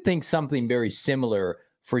 I would think something very similar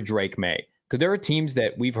for Drake May, because there are teams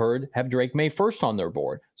that we've heard have Drake May first on their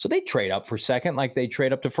board. So they trade up for second like they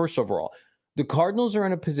trade up to first overall. The Cardinals are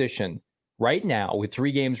in a position right now with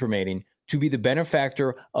 3 games remaining to be the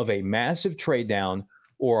benefactor of a massive trade down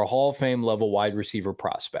or a Hall of Fame level wide receiver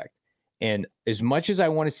prospect. And as much as I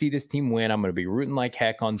want to see this team win, I'm going to be rooting like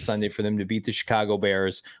heck on Sunday for them to beat the Chicago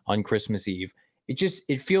Bears on Christmas Eve.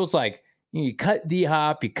 It feels like you cut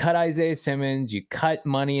D-Hop, you cut Isaiah Simmons, you cut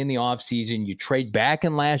money in the offseason, you trade back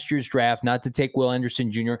in last year's draft not to take Will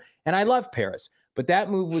Anderson Jr. And I love Paris, but that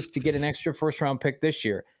move was to get an extra first-round pick this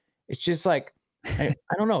year. It's just like, I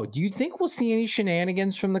don't know. Do you think we'll see any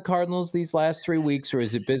shenanigans from the Cardinals these last 3 weeks, or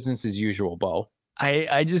is it business as usual, Bo?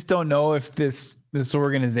 I just don't know if this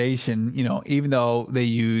organization, even though they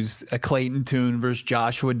used a Clayton Tune versus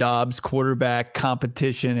Joshua Dobbs quarterback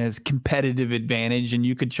competition as competitive advantage, and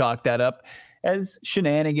you could chalk that up as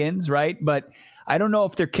shenanigans, right? But I don't know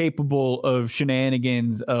if they're capable of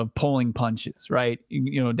shenanigans of pulling punches, right?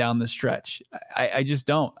 Down the stretch. I just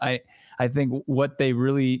don't. I think what they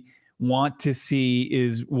really want to see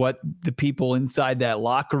is what the people inside that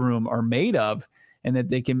locker room are made of, and that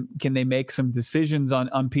they can they make some decisions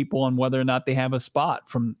on people on whether or not they have a spot,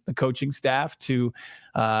 from the coaching staff to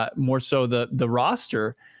more so the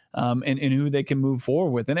roster, and who they can move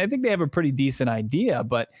forward with. And I think they have a pretty decent idea,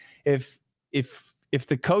 but if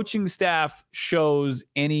the coaching staff shows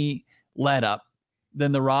any let up,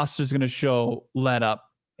 then the roster is going to show let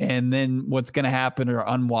up. And then what's going to happen are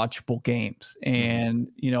unwatchable games. And,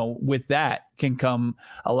 with that can come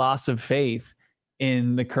a loss of faith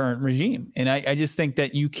in the current regime. And I just think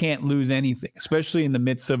that you can't lose anything, especially in the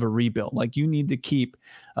midst of a rebuild. Like, you need to keep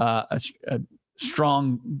a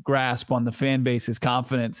strong grasp on the fan base's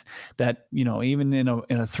confidence that, even in a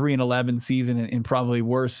 3-11 season, and probably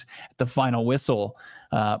worse at the final whistle,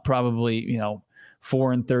 probably,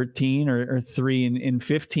 4-13 or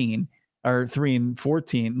 3-15 or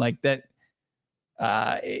 3-14, like that.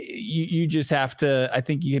 You just have to, I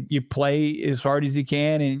think you play as hard as you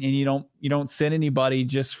can, and you don't send anybody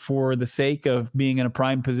just for the sake of being in a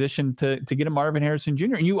prime position to get a Marvin Harrison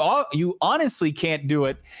Jr. And you honestly can't do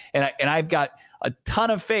it. And I've got a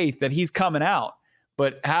ton of faith that he's coming out,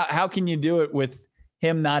 but how can you do it with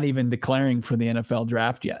him not even declaring for the NFL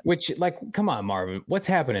draft yet? Which, like, come on, Marvin, what's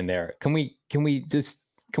happening there? Can we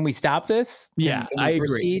stop this? Can I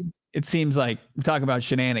proceed? Agree. It seems like we talk about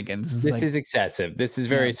shenanigans. This is excessive. This is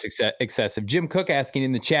very excessive. Jim Cook asking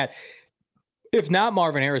in the chat, if not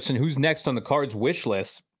Marvin Harrison, who's next on the Cards wish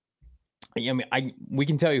list? I mean, we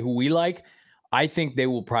can tell you who we like. I think they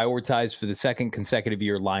will prioritize for the second consecutive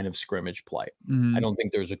year line of scrimmage play. Mm-hmm. I don't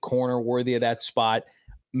think there's a corner worthy of that spot.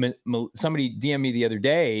 Somebody DM'd me the other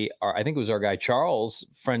day, or I think it was our guy Charles,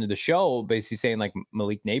 friend of the show, basically saying like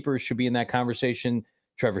Malik Neighbors should be in that conversation.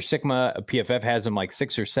 Trevor Sikma, PFF has him like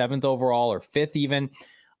 6th or 7th overall, or 5th even.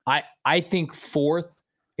 I think 4th,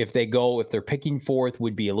 if they're picking 4th,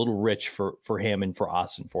 would be a little rich for him and for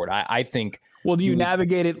Ossenford. I think. Well, do you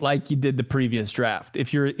navigate it like you did the previous draft?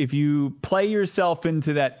 If you play yourself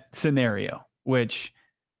into that scenario, which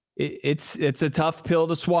it's a tough pill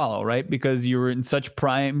to swallow, right? Because you were in such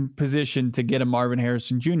prime position to get a Marvin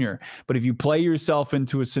Harrison Jr. But if you play yourself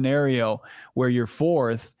into a scenario where you're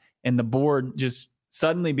 4th and the board just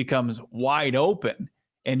suddenly becomes wide open,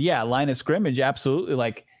 And yeah, line of scrimmage, absolutely.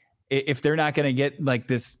 Like if they're not going to get like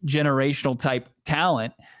this generational type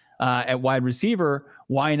talent at wide receiver,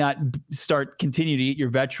 why not continue to eat your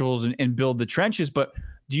vegetables and build the trenches? But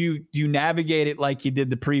do you navigate it like you did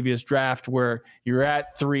the previous draft where you're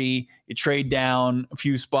at 3, you trade down a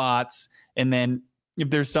few spots, and then if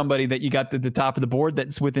there's somebody that you got at the top of the board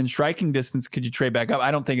that's within striking distance, could you trade back up? I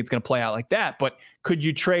don't think it's going to play out like that, but could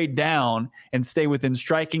you trade down and stay within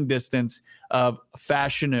striking distance of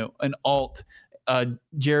Fashanu, an Alt,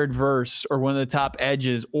 Jared Verse, or one of the top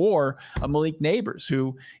edges, or a Malik Neighbors,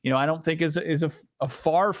 who, I don't think is a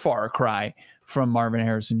far cry from Marvin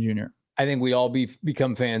Harrison Jr. I think we all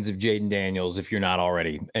become fans of Jaden Daniels if you're not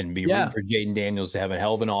already, and be rooting for Jaden Daniels to have a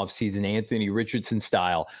hell of an offseason, Anthony Richardson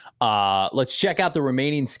style. Let's check out the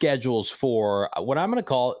remaining schedules for what I'm going to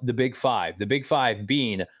call the Big Five. The Big Five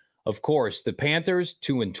being, of course, the Panthers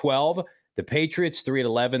 2-12, the Patriots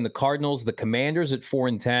 3-11, the Cardinals, the Commanders at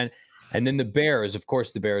 4-10, and then the Bears. Of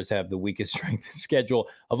course, the Bears have the weakest strength schedule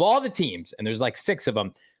of all the teams, and there's like 6 of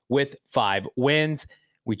them with 5 wins.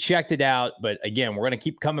 We checked it out, but again, we're going to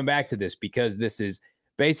keep coming back to this because this is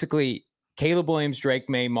basically Caleb Williams, Drake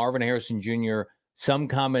May, Marvin Harrison Jr. Some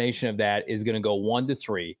combination of that is going to go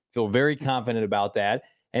 1-3. Feel very confident about that.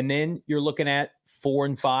 And then you're looking at 4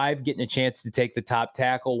 and 5, getting a chance to take the top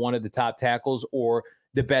tackle, one of the top tackles, or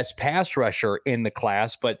the best pass rusher in the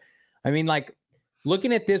class. But I mean, like,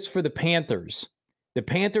 looking at this for the Panthers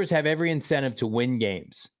have every incentive to win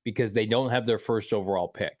games because they don't have their first overall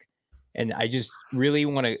pick. And I just really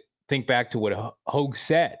want to think back to what Hogue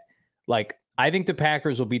said. Like, I think the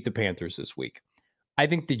Packers will beat the Panthers this week. I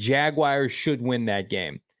think the Jaguars should win that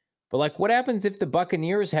game. But, like, what happens if the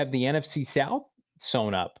Buccaneers have the NFC South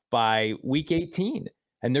sewn up by week 18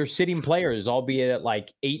 and they're sitting players, albeit at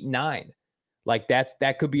like 8-9? Like,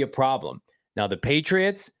 that could be a problem. Now, the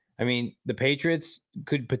Patriots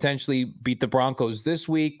could potentially beat the Broncos this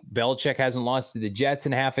week. Belichick hasn't lost to the Jets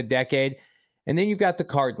in half a decade. And then you've got the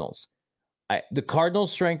Cardinals. The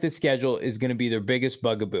Cardinals' strength of schedule is going to be their biggest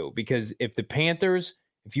bugaboo because if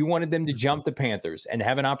you wanted them to jump the Panthers and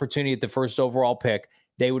have an opportunity at the first overall pick,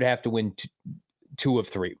 they would have to win 2 of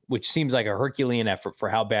 3, which seems like a Herculean effort for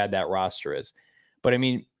how bad that roster is. But I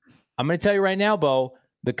mean, I'm going to tell you right now, Bo,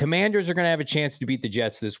 the Commanders are going to have a chance to beat the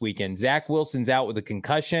Jets this weekend. Zach Wilson's out with a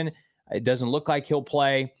concussion. It doesn't look like he'll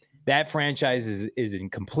play. That franchise is in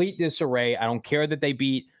complete disarray. I don't care that they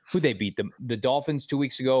beat the Dolphins 2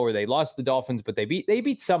 weeks ago, or they lost the Dolphins, but they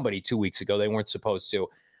beat somebody 2 weeks ago. They weren't supposed to.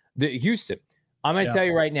 The Houston. I'm going to tell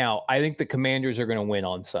you right now, I think the Commanders are going to win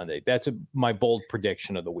on Sunday. That's my bold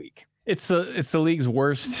prediction of the week. It's the league's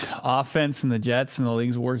worst offense in the Jets and the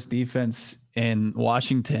league's worst defense in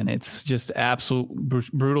Washington. It's just absolute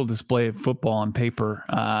brutal display of football on paper.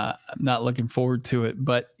 I'm not looking forward to it,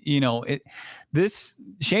 but this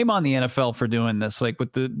shame on the NFL for doing this. Like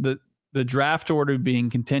with the draft order being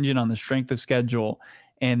contingent on the strength of schedule,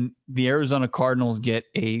 and the Arizona Cardinals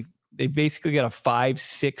they basically got a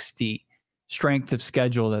 560 strength of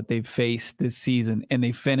schedule that they've faced this season, and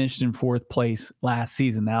they finished in 4th place last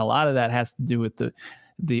season. Now, a lot of that has to do with the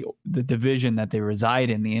division that they reside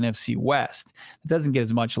in, the NFC West. It doesn't get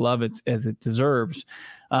as much love as it deserves.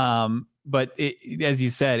 But as you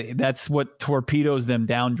said, that's what torpedoes them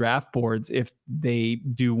down draft boards if they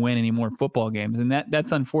do win any more football games. And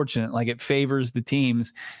that's unfortunate. Like, it favors the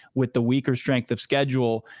teams with the weaker strength of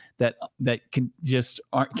schedule that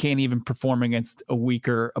can't even perform against a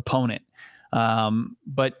weaker opponent.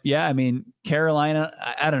 But yeah, I mean, Carolina,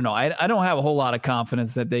 I don't know. I don't have a whole lot of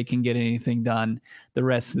confidence that they can get anything done the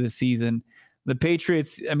rest of the season. The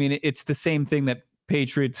Patriots, I mean, it's the same thing that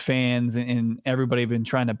Patriots fans and everybody have been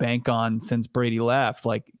trying to bank on since Brady left.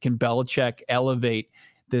 Like, can Belichick elevate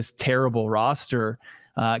this terrible roster?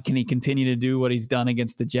 Can he continue to do what he's done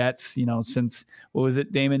against the Jets, since, what was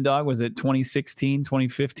it, Damon Dog? Was it 2016,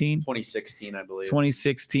 2015? 2016, I believe.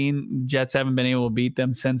 2016. Jets haven't been able to beat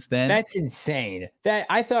them since then. That's insane.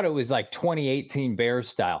 I thought it was like 2018 Bears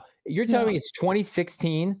style. You're telling me it's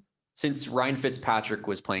 2016? Since Ryan Fitzpatrick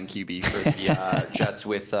was playing QB for the Jets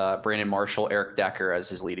with Brandon Marshall, Eric Decker as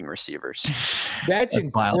his leading receivers. That's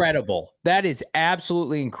incredible. Wild. That is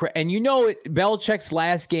absolutely incredible. And Belichick's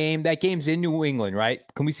last game, that game's in New England, right?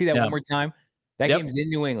 Can we see that one more time? That game's in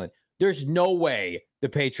New England. There's no way the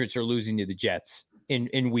Patriots are losing to the Jets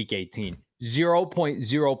in week 18.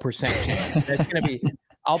 0.0% chance. That's going to be –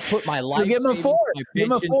 I'll put my life. So give them a 4. Give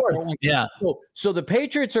them a 4. Yeah. So the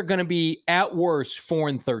Patriots are going to be at worst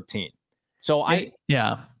 4-13. So and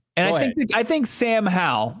I think Sam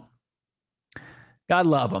Howell, God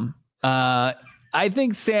love him. I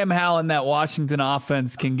think Sam Howell and that Washington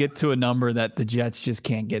offense can get to a number that the Jets just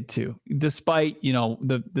can't get to, despite,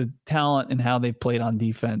 the talent and how they've played on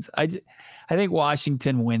defense. I think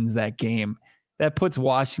Washington wins that game. That puts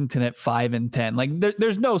Washington at 5-10. Like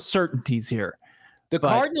there's no certainties here. The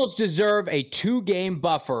Cardinals deserve a 2-game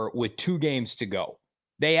buffer with 2 games to go.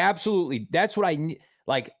 They absolutely, that's what I need.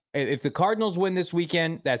 Like, if the Cardinals win this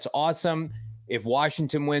weekend, that's awesome. If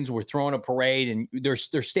Washington wins, we're throwing a parade and they're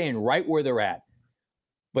staying right where they're at.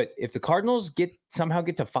 But if the Cardinals somehow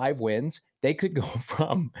get to 5 wins, they could go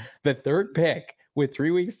from the 3rd pick with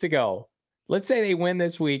 3 weeks to go. Let's say they win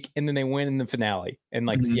this week and then they win in the finale and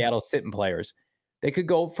Seattle sitting players. They could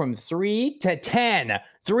go from 3 to 10,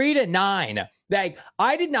 3 to 9. Like,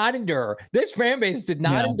 I did not endure, this fan base did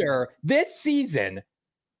not endure this season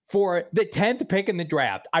for the 10th pick in the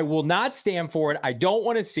draft. I will not stand for it. I don't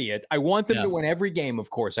want to see it. I want them to win every game,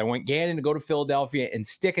 of course. I want Gannon to go to Philadelphia and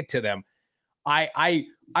stick it to them. I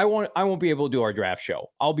won't be able to do our draft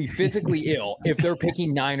show. I'll be physically ill if they're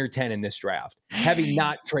picking 9 or 10 in this draft, having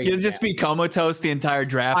not traded. You'll just be comatose the entire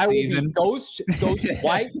draft season. Ghost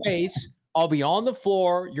white face. I'll be on the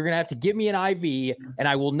floor. You're going to have to give me an IV, and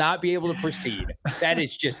I will not be able to proceed. That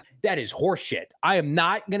is horseshit. I am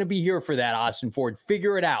not going to be here for that, Austin Ford.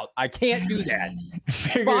 Figure it out. I can't do that.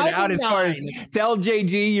 Figure it out as far as tell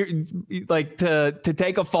JG you're like to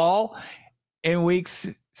take a fall in weeks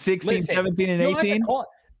 16, 17, and 18.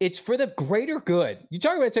 It's for the greater good. You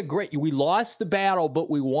talk about we lost the battle, but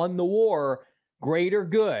we won the war. Greater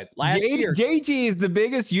good. Last year, JG is the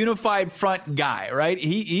biggest unified front guy, right?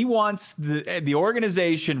 He wants the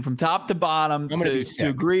organization from top to bottom to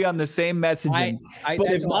agree on the same messaging. But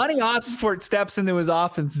if Monty Osfort steps into his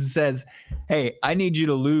office and says, "Hey, I need you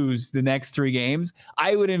to lose the next 3 games,"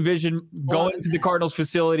 I would envision going to the Cardinals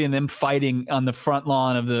facility and them fighting on the front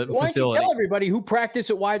lawn of the facility. Why don't you tell everybody who practiced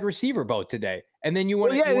at wide receiver boat today, and then you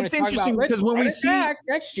want to it's interesting because when we see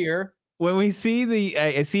next year. When we see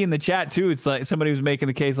I see in the chat too, it's like somebody was making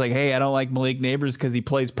the case like, hey, I don't like Malik Neighbors because he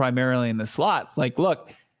plays primarily in the slots. Like,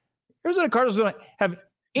 look, here's what the Cardinals going to have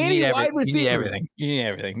any wide receiver. You need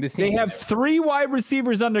everything. They have 3 wide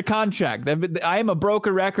receivers under contract. I am a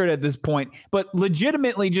broken record at this point, but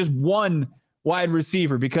legitimately just 1 wide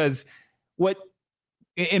receiver because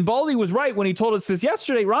and Baldy was right when he told us this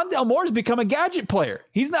yesterday. Rondale Moore's become a gadget player.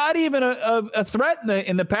 He's not even a threat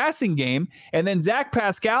in the passing game. And then Zach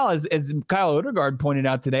Pascal, as Kyle Odegaard pointed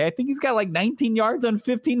out today, I think he's got like 19 yards on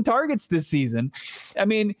 15 targets this season. I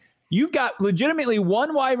mean, you've got legitimately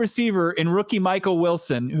 1 wide receiver in rookie Michael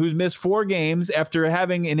Wilson, who's missed 4 games after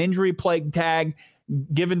having an injury-plagued tag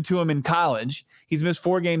given to him in college. He's missed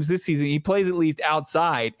 4 games this season. He plays at least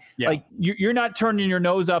outside. Yeah. Like you're not turning your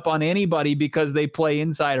nose up on anybody because they play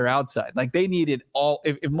inside or outside. Like they need it all.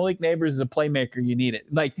 If Malik Neighbors is a playmaker, you need it.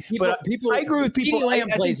 Like people, I agree with people. I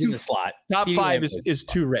plays in the slot. Top 5 is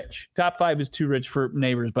too rich. Top 5 is too rich for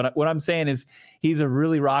Neighbors. But what I'm saying is he's a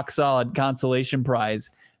really rock solid consolation prize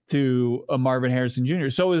to a Marvin Harrison Jr.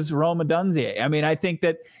 So is Rome Odunze. I mean, I think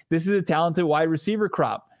that this is a talented wide receiver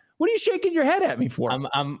crop. What are you shaking your head at me for?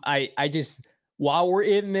 I just, while we're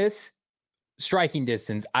in this striking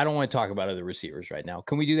distance, I don't want to talk about other receivers right now.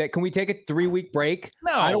 Can we do that? Can we take a 3-week break?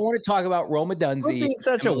 No. I don't want to talk about Rome Odunze. You're being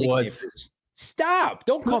such a wuss. Stop.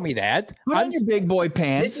 Don't call me that. Put on your big boy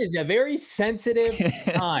pants. This is a very sensitive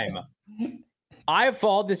time. I have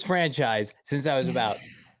followed this franchise since I was about,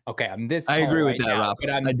 I'm this tall. I agree with right that, now, Rob.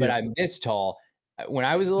 But I'm this tall. When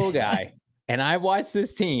I was a little guy, and I watched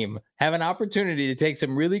this team have an opportunity to take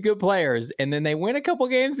some really good players, and then they win a couple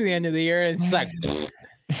games at the end of the year, and it's like,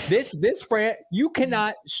 this you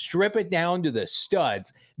cannot strip it down to the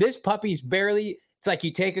studs. This puppy's barely, it's like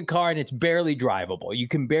you take a car and it's barely drivable. You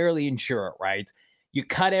can barely insure it, right? You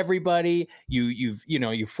cut everybody,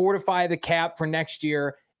 you fortify the cap for next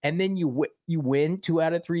year, and then you win 2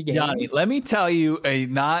 out of 3 games. Johnny, let me tell you a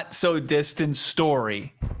not so distant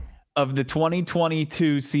story of the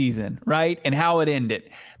 2022 season, right? And how it ended.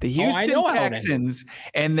 The Houston Texans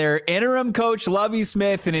and their interim coach, Lovie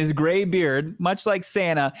Smith, and his gray beard, much like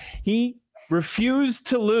Santa, he refused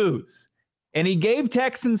to lose. And he gave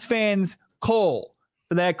Texans fans coal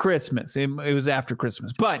for that Christmas. It was after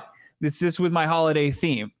Christmas, but it's just with my holiday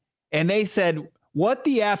theme. And they said, what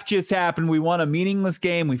the F just happened? We won a meaningless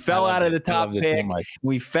game. We fell out of the top pick.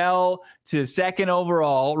 We fell to 2nd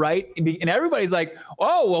overall, right? And everybody's like,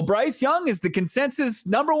 oh, well, Bryce Young is the consensus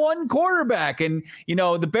 #1 quarterback. And,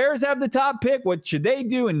 the Bears have the top pick. What should they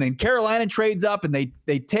do? And then Carolina trades up and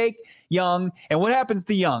they take Young. And what happens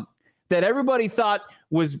to Young? That everybody thought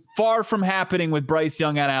was far from happening with Bryce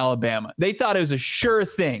Young at Alabama. They thought it was a sure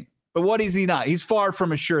thing. But what is he not? He's far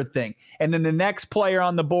from a sure thing. And then the next player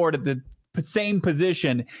on the board at the same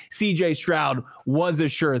position, CJ Stroud was a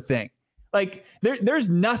sure thing. Like there's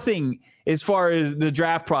nothing as far as the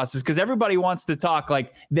draft process, because everybody wants to talk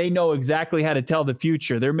like they know exactly how to tell the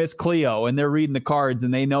future. They're Miss Cleo and they're reading the cards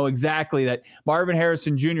and they know exactly that Marvin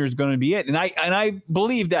Harrison Jr. is going to be it. And I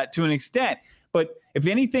believe that to an extent. But if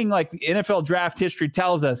anything, like the NFL draft history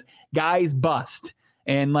tells us, guys bust.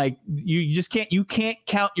 And like you can't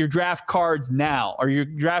count your draft cards now, or your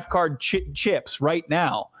draft card chips right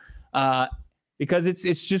now, because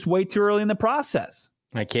it's just way too early in the process.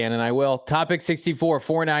 I can and I will. Topic 64,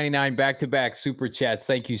 $4.99 back-to-back super chats.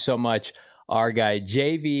 Thank you so much, our guy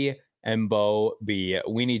JV and Bo B.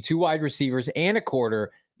 We need 2 wide receivers and a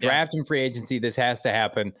quarter. Draft and free agency. This has to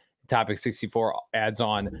happen. Topic 64 adds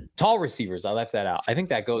on tall receivers. I left that out. I think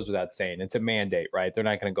that goes without saying. It's a mandate, right? They're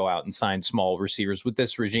not going to go out and sign small receivers with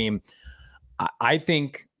this regime. I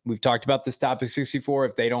think we've talked about this topic 64.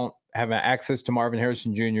 If they don't have access to Marvin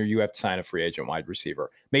Harrison Jr., you have to sign a free agent wide receiver.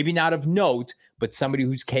 Maybe not of note, but somebody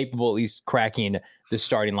who's capable at least cracking the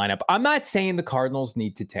starting lineup. I'm not saying the Cardinals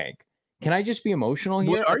need to tank. Can I just be emotional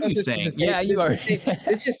here? What are you saying? You are. This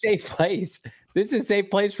is a safe place. This is a safe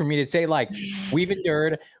place for me to say, like, we've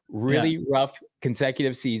endured really rough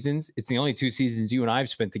consecutive seasons. It's the only 2 seasons you and I have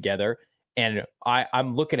spent together. And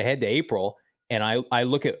I'm looking ahead to April, and I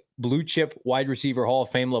look at blue chip wide receiver Hall of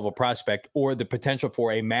Fame level prospect, or the potential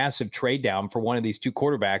for a massive trade down for one of these 2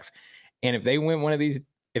 quarterbacks. And if they win one of these,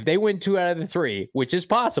 if they win 2 out of the 3, which is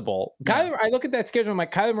possible, I look at that schedule, I'm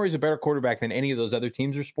like, Kyler Murray's a better quarterback than any of those other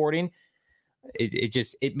teams are sporting.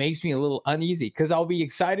 It makes me a little uneasy because I'll be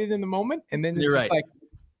excited in the moment, and then you're right. Like,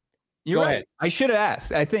 go ahead. I should have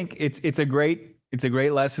asked. I think it's a great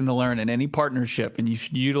lesson to learn in any partnership, and you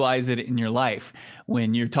should utilize it in your life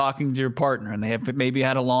when you're talking to your partner and they have maybe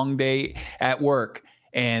had a long day at work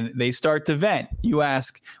and they start to vent. You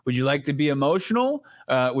ask, would you like to be emotional?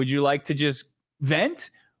 Would you like to just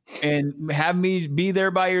vent and have me be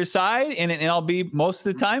there by your side and I'll be most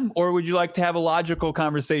of the time? Or would you like to have a logical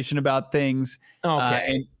conversation about things?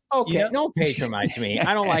 Okay. Don't patronize me.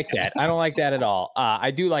 I don't like that. I don't like that at all.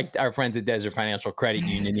 I do like our friends at Desert Financial Credit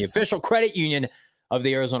Union, the official credit union of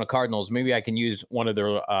the Arizona Cardinals. Maybe I can use one of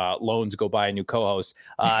their loans, go buy a new co-host.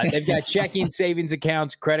 They've got checking, savings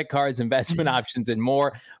accounts, credit cards, investment options, and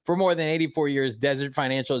more. For more than 84 years, Desert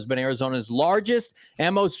Financial has been Arizona's largest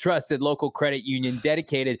and most trusted local credit union,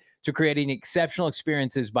 dedicated to creating exceptional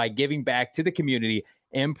experiences by giving back to the community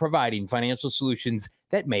and providing financial solutions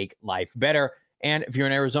that make life better. And if you're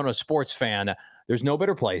an Arizona sports fan, there's no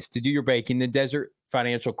better place to do your banking than Desert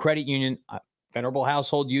Financial Credit Union. Venerable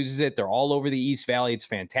household uses it. They're all over the East Valley. It's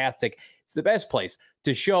fantastic. It's the best place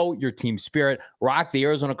to show your team spirit. Rock the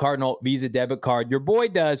Arizona Cardinal Visa debit card. Your boy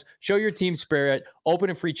does. Show your team spirit. Open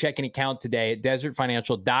a free checking account today at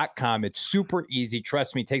desertfinancial.com. It's super easy.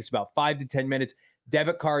 Trust me, it takes about 5 to 10 minutes.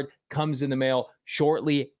 Debit card comes in the mail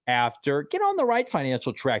shortly after. Get on the right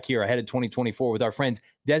financial track here ahead of 2024 with our friends,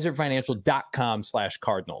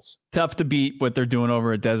 desertfinancial.com/Cardinals. Tough to beat what they're doing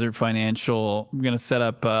over at Desert Financial. I'm going to set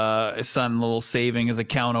up a little savings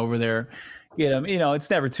account over there. Get them. It's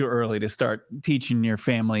never too early to start teaching your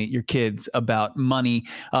family, your kids about money.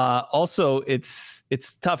 Also, it's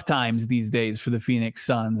tough times these days for the Phoenix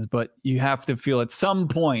Suns, but you have to feel at some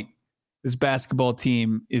point this basketball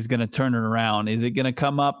team is going to turn it around. Is it going to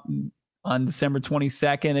come up on December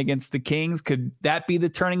 22nd against the Kings? Could that be the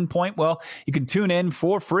turning point? Well, you can tune in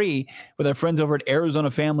for free with our friends over at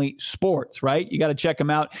Arizona Family Sports, right? You got to check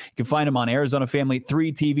them out. You can find them on Arizona Family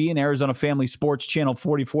 3 TV and Arizona Family Sports Channel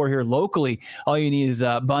 44 here locally. All you need is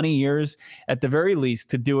bunny ears at the very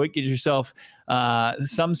least to do it. Get yourself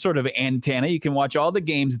some sort of antenna. You can watch all the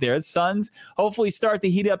games there. The Suns hopefully start to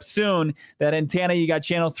heat up soon. That antenna, you got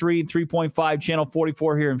channel 3 and 3.5, channel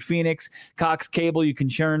 44 here in Phoenix. Cox Cable, you can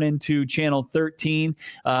turn into channel 13.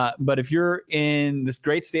 But if you're in this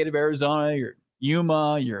great state of Arizona, you're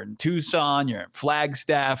Yuma, you're in Tucson, you're in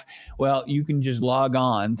Flagstaff, well, you can just log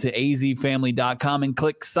on to azfamily.com and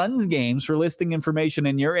click Suns games for listing information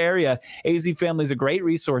in your area. AZ Family is a great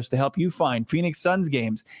resource to help you find Phoenix Suns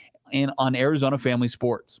games and on Arizona Family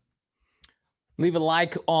Sports. Leave a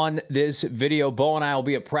like on this video. Bo and I will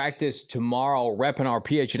be at practice tomorrow repping our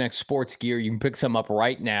PHNX sports gear. You can pick some up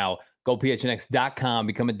right now. Go phnx.com,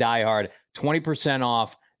 become a diehard. 20%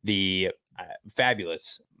 off the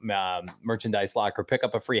fabulous merchandise locker. Pick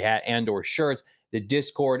up a free hat and or shirt. The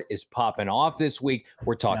Discord is popping off this week.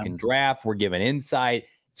 We're talking draft. We're giving insight.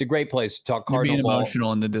 It's a great place to talk Cardinal ball. You're being ball.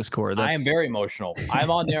 emotional in the Discord. I am very emotional. I'm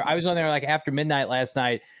on there. I was on there like after midnight last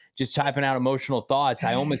night, just typing out emotional thoughts.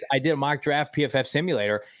 I did a mock draft PFF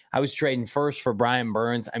simulator. I was trading first for Brian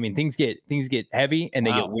Burns. I mean, things get heavy and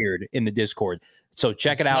they get weird in the Discord. So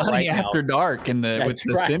check it out right after now. dark with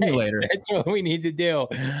the simulator. That's what we need to do.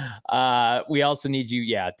 We also need you,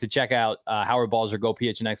 to check out Howard Balzer,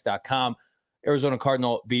 gophnx.com. Arizona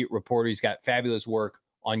Cardinal beat reporter. He's got fabulous work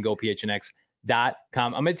on gophnx.com.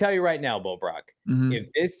 I'm going to tell you right now, Bo Brock, if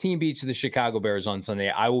this team beats the Chicago Bears on Sunday,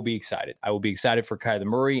 I will be excited. I will be excited for Kyler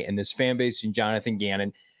Murray and this fan base and Jonathan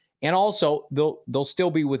Gannon. And also, they'll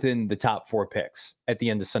still be within the top 4 picks at the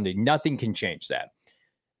end of Sunday. Nothing can change that.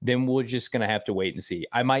 Then we're just going to have to wait and see.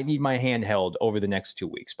 I might need my hand held over the next 2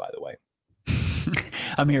 weeks, by the way.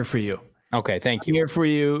 I'm here for you. Okay, thank you. I'm here for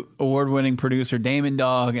you, award-winning producer Damon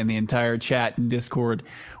Dog and the entire chat and Discord.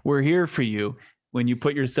 We're here for you when you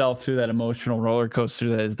put yourself through that emotional roller coaster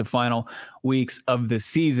that is the final weeks of the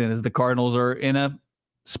season, as the Cardinals are in a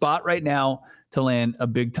spot right now to land a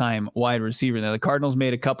big-time wide receiver. Now, the Cardinals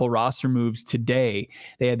made a couple roster moves today.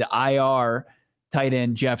 They had the IR tight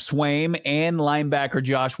end Jeff Swaim and linebacker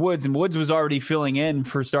Josh Woods. And Woods was already filling in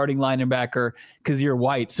for starting linebacker Kazir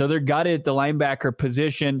White. So they're gutted at the linebacker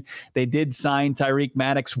position. They did sign Tyreek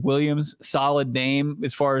Maddox-Williams, solid name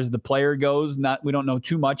as far as the player goes. We don't know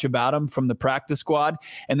too much about him from the practice squad.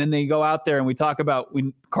 And then they go out there and we talk about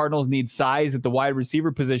when Cardinals need size at the wide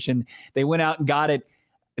receiver position. They went out and got it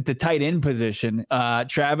at the tight end position,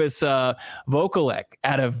 Travis Vokalek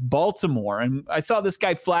out of Baltimore. And I saw this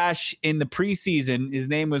guy flash in the preseason. His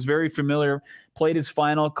name was very familiar, played his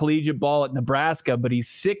final collegiate ball at Nebraska, but he's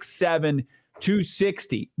 6'7",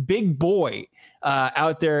 260, big boy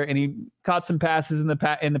out there. And he caught some passes in the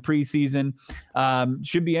preseason.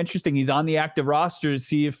 Should be interesting. He's on the active roster to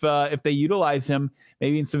see if they utilize him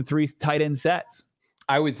maybe in some 3 tight end sets.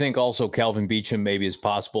 I would think also Calvin Beecham maybe as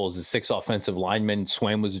possible as a 6 offensive lineman.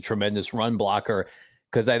 Swaim was a tremendous run blocker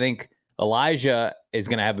because I think Elijah is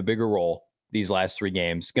going to have a bigger role these last 3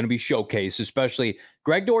 games. Going to be showcased, especially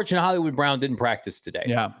Greg Dortch and Hollywood Brown didn't practice today.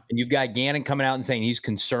 Yeah. And you've got Gannon coming out and saying he's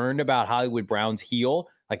concerned about Hollywood Brown's heel.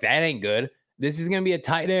 Like, that ain't good. This is going to be a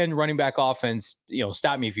tight end running back offense.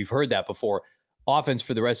 Stop me if you've heard that before. Offense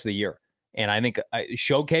for the rest of the year. And I think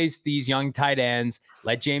showcase these young tight ends,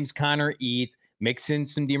 let James Conner eat, mix in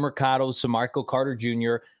some DeMercado, some Michael Carter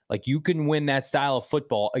Jr. Like, you can win that style of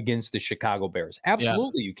football against the Chicago Bears.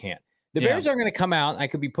 Absolutely, you can. The Bears aren't going to come out. I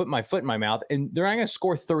could be putting my foot in my mouth, and they're not going to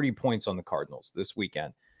score 30 points on the Cardinals this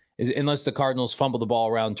weekend, unless the Cardinals fumble the ball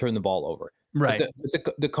around, turn the ball over. Right.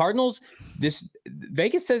 But the Cardinals,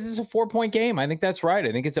 Vegas says it's a 4-point game. I think that's right.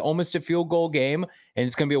 I think it's almost a field goal game, and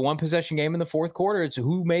it's going to be a 1-possession game in the fourth quarter. It's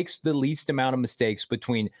who makes the least amount of mistakes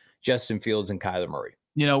between Justin Fields and Kyler Murray.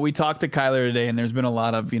 We talked to Kyler today, and there's been a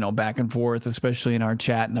lot of, back and forth, especially in our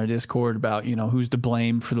chat and our Discord about, who's to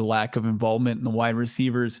blame for the lack of involvement in the wide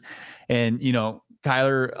receivers. And,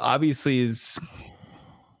 Kyler obviously is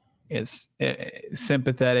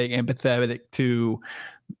sympathetic, empathetic to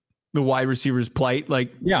the wide receiver's plight.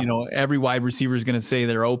 Like, every wide receiver is going to say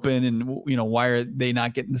they're open and, why are they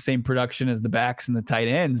not getting the same production as the backs and the tight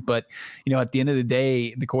ends? But, at the end of the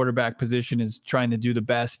day, the quarterback position is trying to do the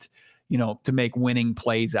best to make winning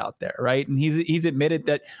plays out there, right? And he's admitted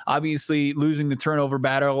that obviously losing the turnover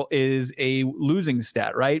battle is a losing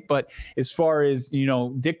stat, right? But as far as,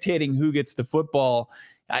 dictating who gets the football,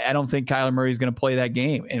 I don't think Kyler Murray is going to play that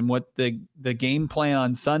game. And what the game plan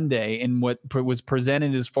on Sunday and what was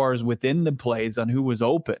presented as far as within the plays on who was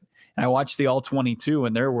open. And I watched the All-22,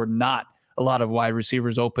 and there were not a lot of wide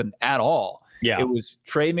receivers open at all. Yeah. It was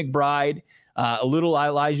Trey McBride, a little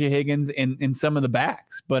Elijah Higgins in some of the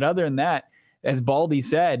backs. But other than that, as Baldy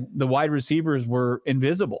said, the wide receivers were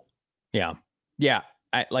invisible. Yeah. Yeah.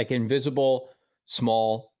 Like invisible,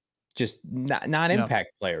 small, just not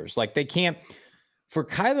impact players. Like, they can't, for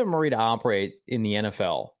Kyler Murray to operate in the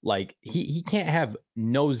NFL, like he can't have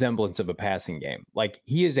no semblance of a passing game. Like,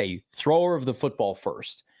 he is a thrower of the football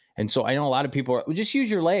first. And so I know a lot of people are, just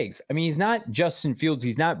use your legs. I mean, he's not Justin Fields.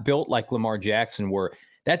 He's not built like Lamar Jackson, where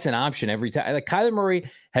that's an option every time. Like, Kyler Murray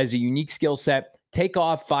has a unique skill set. Take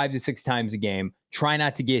off 5 to 6 times a game. Try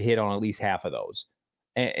not to get hit on at least half of those.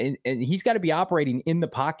 And he's got to be operating in the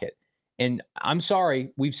pocket. And I'm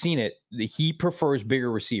sorry, we've seen it. He prefers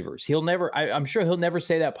bigger receivers. He'll never, I'm sure he'll never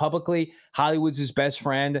say that publicly. Hollywood's his best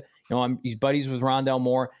friend. He's buddies with Rondell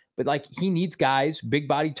Moore. But, like, he needs guys, big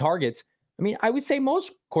body targets. I mean, I would say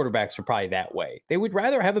most quarterbacks are probably that way. They would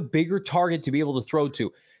rather have a bigger target to be able to throw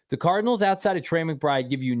to. The Cardinals, outside of Trey McBride,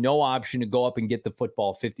 give you no option to go up and get the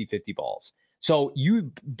football 50-50 balls. So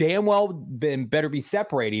you damn well better be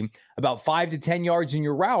separating about 5 to 10 yards in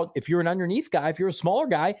your route. If you're an underneath guy, if you're a smaller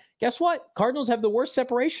guy, guess what? Cardinals have the worst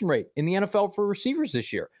separation rate in the NFL for receivers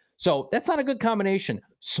this year. So that's not a good combination.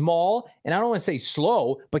 Small, and I don't want to say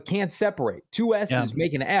slow, but can't separate. 2 S's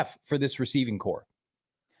make an F for this receiving core.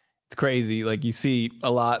 It's crazy. Like you see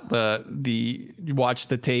a lot you watch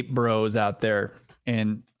the tape bros out there,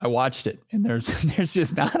 and I watched it, and there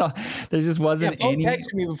just wasn't any. He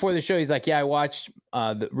texted me before the show. He's like, "Yeah, I watched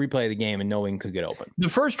the replay of the game, and no one could get open." The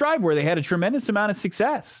first drive where they had a tremendous amount of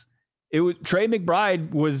success. It was Trey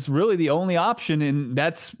McBride was really the only option, and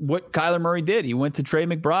that's what Kyler Murray did. He went to Trey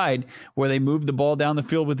McBride, where they moved the ball down the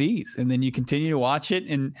field with ease, and then you continue to watch it.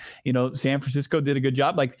 And San Francisco did a good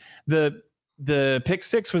job. Like the pick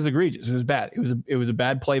six was egregious. It was bad. It was a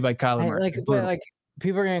bad play by Kyler Murray. Like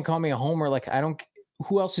people are gonna call me a homer. Like I don't.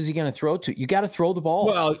 Who else is he gonna throw to? You got to throw the ball.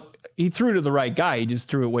 Well, he threw to the right guy. He just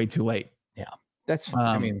threw it way too late. Yeah, that's.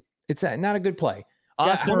 It's not a good play.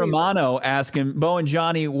 Austin Romano asking Bo and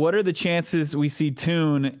Johnny, what are the chances we see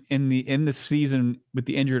Tune in the season with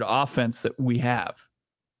the injured offense that we have?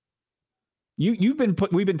 We've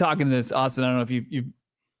been talking this, Austin. I don't know if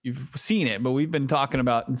you've seen it, but we've been talking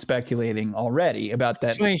about and speculating already about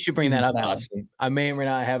that. You should bring that up, Austin. I may or may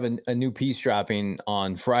not have a new piece dropping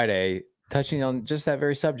on Friday, touching on just that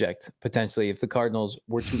very subject, potentially if the Cardinals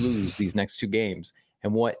were to lose these next 2 games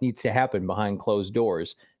and what needs to happen behind closed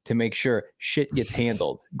doors to make sure shit gets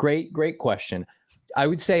handled. Great question. I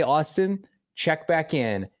would say, Austin, check back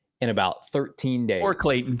in about 13 days. Poor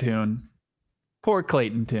Clayton Tune.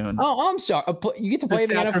 Oh, I'm sorry. You get to play in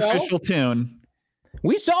the NFL? Sacrificial Tune.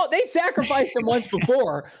 We saw they sacrificed him once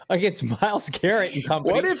before against Myles Garrett and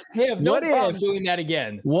company. What if they have no problem doing that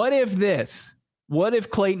again? What if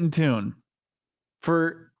Clayton Tune,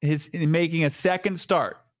 for his making a second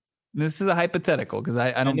start? This is a hypothetical because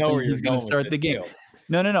I don't think he's going to start the game.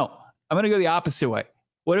 No. I'm going to go the opposite way.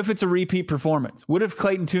 What if it's a repeat performance? What if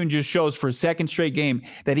Clayton Tune just shows for a second straight game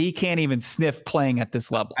that he can't even sniff playing at this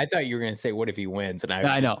level? I thought you were going to say, what if he wins? And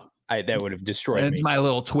I know. That would have destroyed me. That's my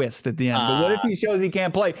little twist at the end. But what if he shows he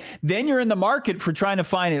can't play? Then you're in the market for trying to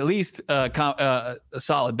find at least a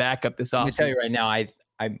solid backup this offseason. I'm going to tell you right now,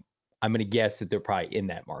 I'm going to guess that they're probably in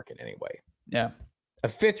that market anyway. Yeah. A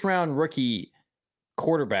 5th-round rookie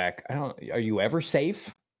quarterback, are you ever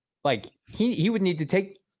safe? Like he would need to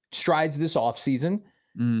take strides this offseason.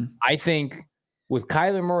 I think with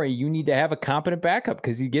Kyler Murray, you need to have a competent backup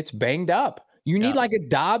because he gets banged up. You need like a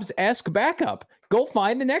Dobbs-esque backup. Go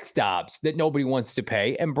find the next Dobbs that nobody wants to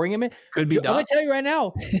pay and bring him in. Could be Dobbs. I'm going to tell you right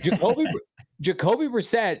now, Jacoby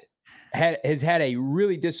Brissett has had a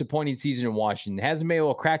really disappointing season in Washington. Hasn't been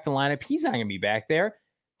able to crack the lineup. He's not going to be back there.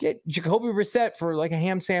 Get Jacoby Brissett for like a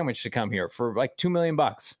ham sandwich to come here for like $2 million.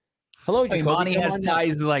 Hello, Jacoby. Monty has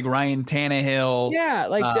ties to like Ryan Tannehill. Yeah,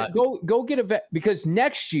 go get a vet because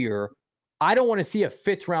next year I don't want to see a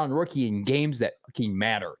 5th-round rookie in games that can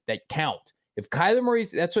matter, that count. If Kyler Murray's,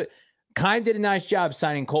 that's what Keim did a nice job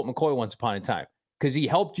signing Colt McCoy once upon a time because he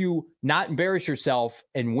helped you not embarrass yourself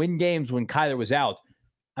and win games when Kyler was out.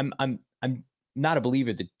 I'm not a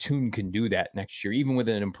believer that Tune can do that next year, even with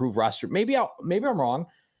an improved roster. Maybe I'm wrong,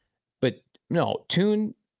 but no,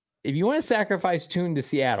 Tune. If you want to sacrifice Tune to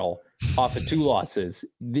Seattle off of 2 losses,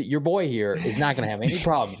 your boy here is not going to have any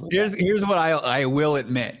problems with Here's what I will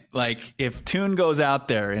admit. Like, if Tune goes out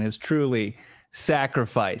there and is truly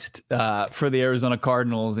sacrificed for the Arizona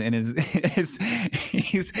Cardinals and he's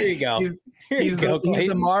here you go. He's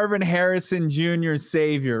the Marvin Harrison Jr.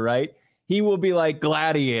 savior, right? He will be like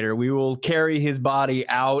Gladiator. We will carry his body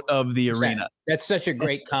out of the arena. That's such a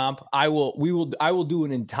great comp. I will do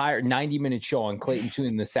an entire 90-minute show on Clayton Tune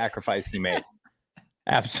and the sacrifice he made.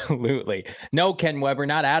 Absolutely. No, Ken Weber,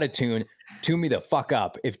 not out of tune. Tune me the fuck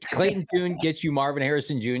up. If Clayton Tune gets you Marvin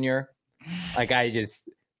Harrison Jr., like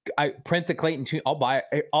I print the Clayton Tune. I'll buy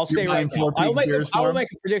it. I'll say right now. I will make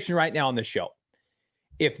a prediction right now on the show.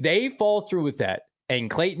 If they fall through with that and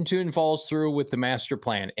Clayton Tune falls through with the master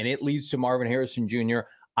plan and it leads to Marvin Harrison Jr.,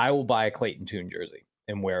 I will buy a Clayton Tune jersey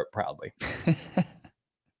and wear it proudly.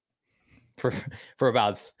 for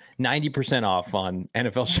about 90% off on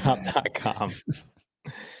NFLshop.com.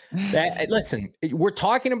 Listen, we're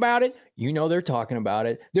talking about it. You know they're talking about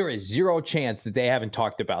it. There is zero chance that they haven't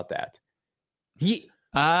talked about that.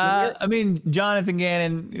 I mean, Jonathan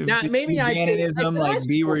Gannon. Maybe Gannonism, like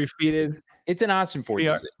be where your feet is. It's an Austin for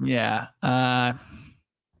you. Yeah.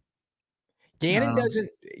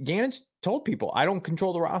 Gannon's told people, I don't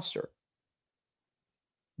control the roster.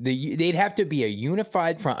 They'd have to be a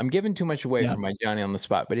unified front. I'm giving too much away from my Johnny on the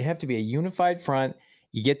spot, but it'd have to be a unified front.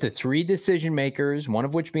 You get the 3 decision makers, one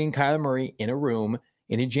of which being Kyler Murray, in a room,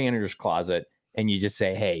 in a janitor's closet, and you just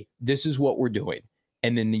say, hey, this is what we're doing.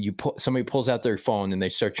 and then somebody pulls out their phone and they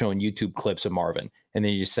start showing YouTube clips of Marvin. And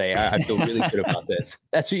then you just say, I feel really good about this.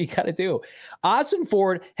 That's what you got to do. Austin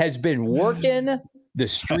Ford has been working the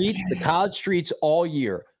streets, the college streets all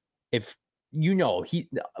year. If you know,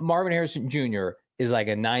 Marvin Harrison Jr. is like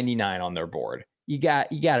a 99 on their board. You got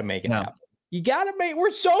to make it happen. You got to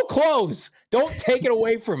we're so close. Don't take it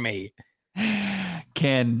away from me.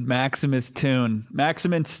 Ken, Maximus Tunis.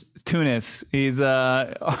 He's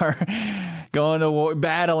going to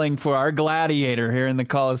battling for our gladiator here in the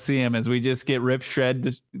Coliseum as we just get ripped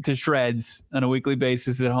to shreds on a weekly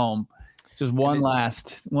basis at home. Just one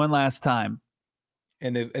last time.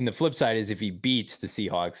 And the flip side is if he beats the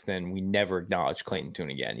Seahawks, then we never acknowledge Clayton Tune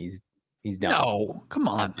again. He's done. No, come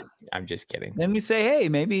on. I'm just kidding. Then we say, hey,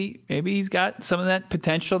 maybe he's got some of that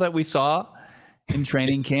potential that we saw in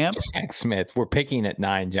training camp. Jack Smith, we're picking at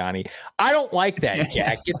 9, Johnny. I don't like that,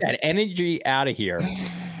 Jack. Get that energy out of here.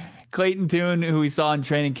 Clayton Tune, who we saw in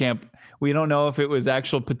training camp, we don't know if it was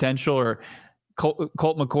actual potential or Colt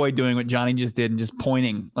McCoy doing what Johnny just did and just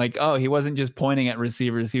pointing. Like, oh, he wasn't just pointing at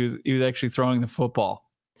receivers. He was actually throwing the football.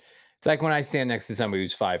 It's like when I stand next to somebody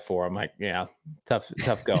who's 5'4", I'm like, yeah, tough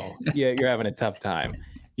go. Yeah, you're having a tough time.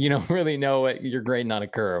 You don't really know what you're grading on a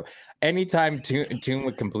curve. Anytime Tune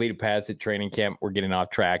would complete a pass at training camp, we're getting off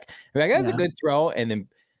track. We're like, that's a good throw. And then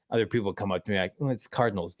other people come up to me like, well, it's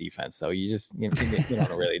Cardinals defense, though. You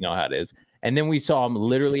don't really know how it is. And then we saw him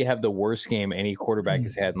literally have the worst game any quarterback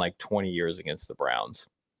has had in like 20 years against the Browns.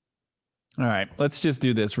 All right, let's just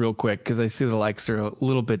do this real quick because I see the likes are a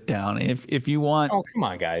little bit down. If you want, come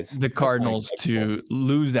on, guys, the Cardinals to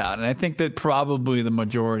lose out, and I think that probably the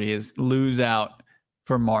majority is lose out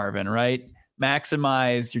for Marvin, right?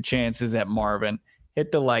 Maximize your chances at Marvin.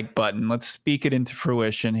 Hit the like button. Let's speak it into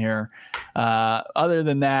fruition here. Other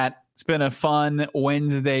than that, it's been a fun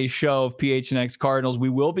Wednesday show of PHNX Cardinals. We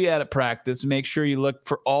will be at practice. Make sure you look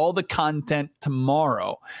for all the content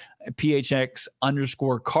tomorrow.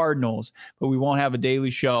 PHX_Cardinals, but we won't have a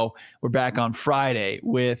daily show. We're back on Friday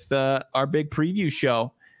with our big preview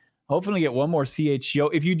show. Hopefully get one more CH show.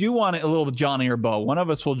 If you do want a little Johnny or Bo, one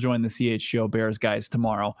of us will join the CH show, Bears guys,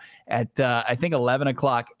 tomorrow at I think 11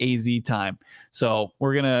 o'clock AZ time. So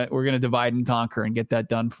we're gonna divide and conquer and get that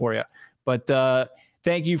done for you. But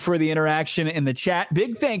thank you for the interaction in the chat.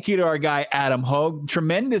 Big thank you to our guy Adam Hogue.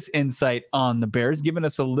 Tremendous insight on the Bears, giving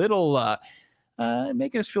us a little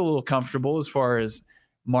making us feel a little comfortable as far as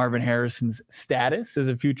Marvin Harrison's status as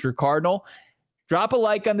a future Cardinal. Drop a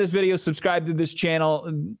like on this video, subscribe to this channel,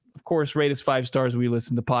 and of course, rate us 5 stars. We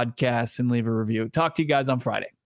listen to podcasts and leave a review. Talk to you guys on Friday.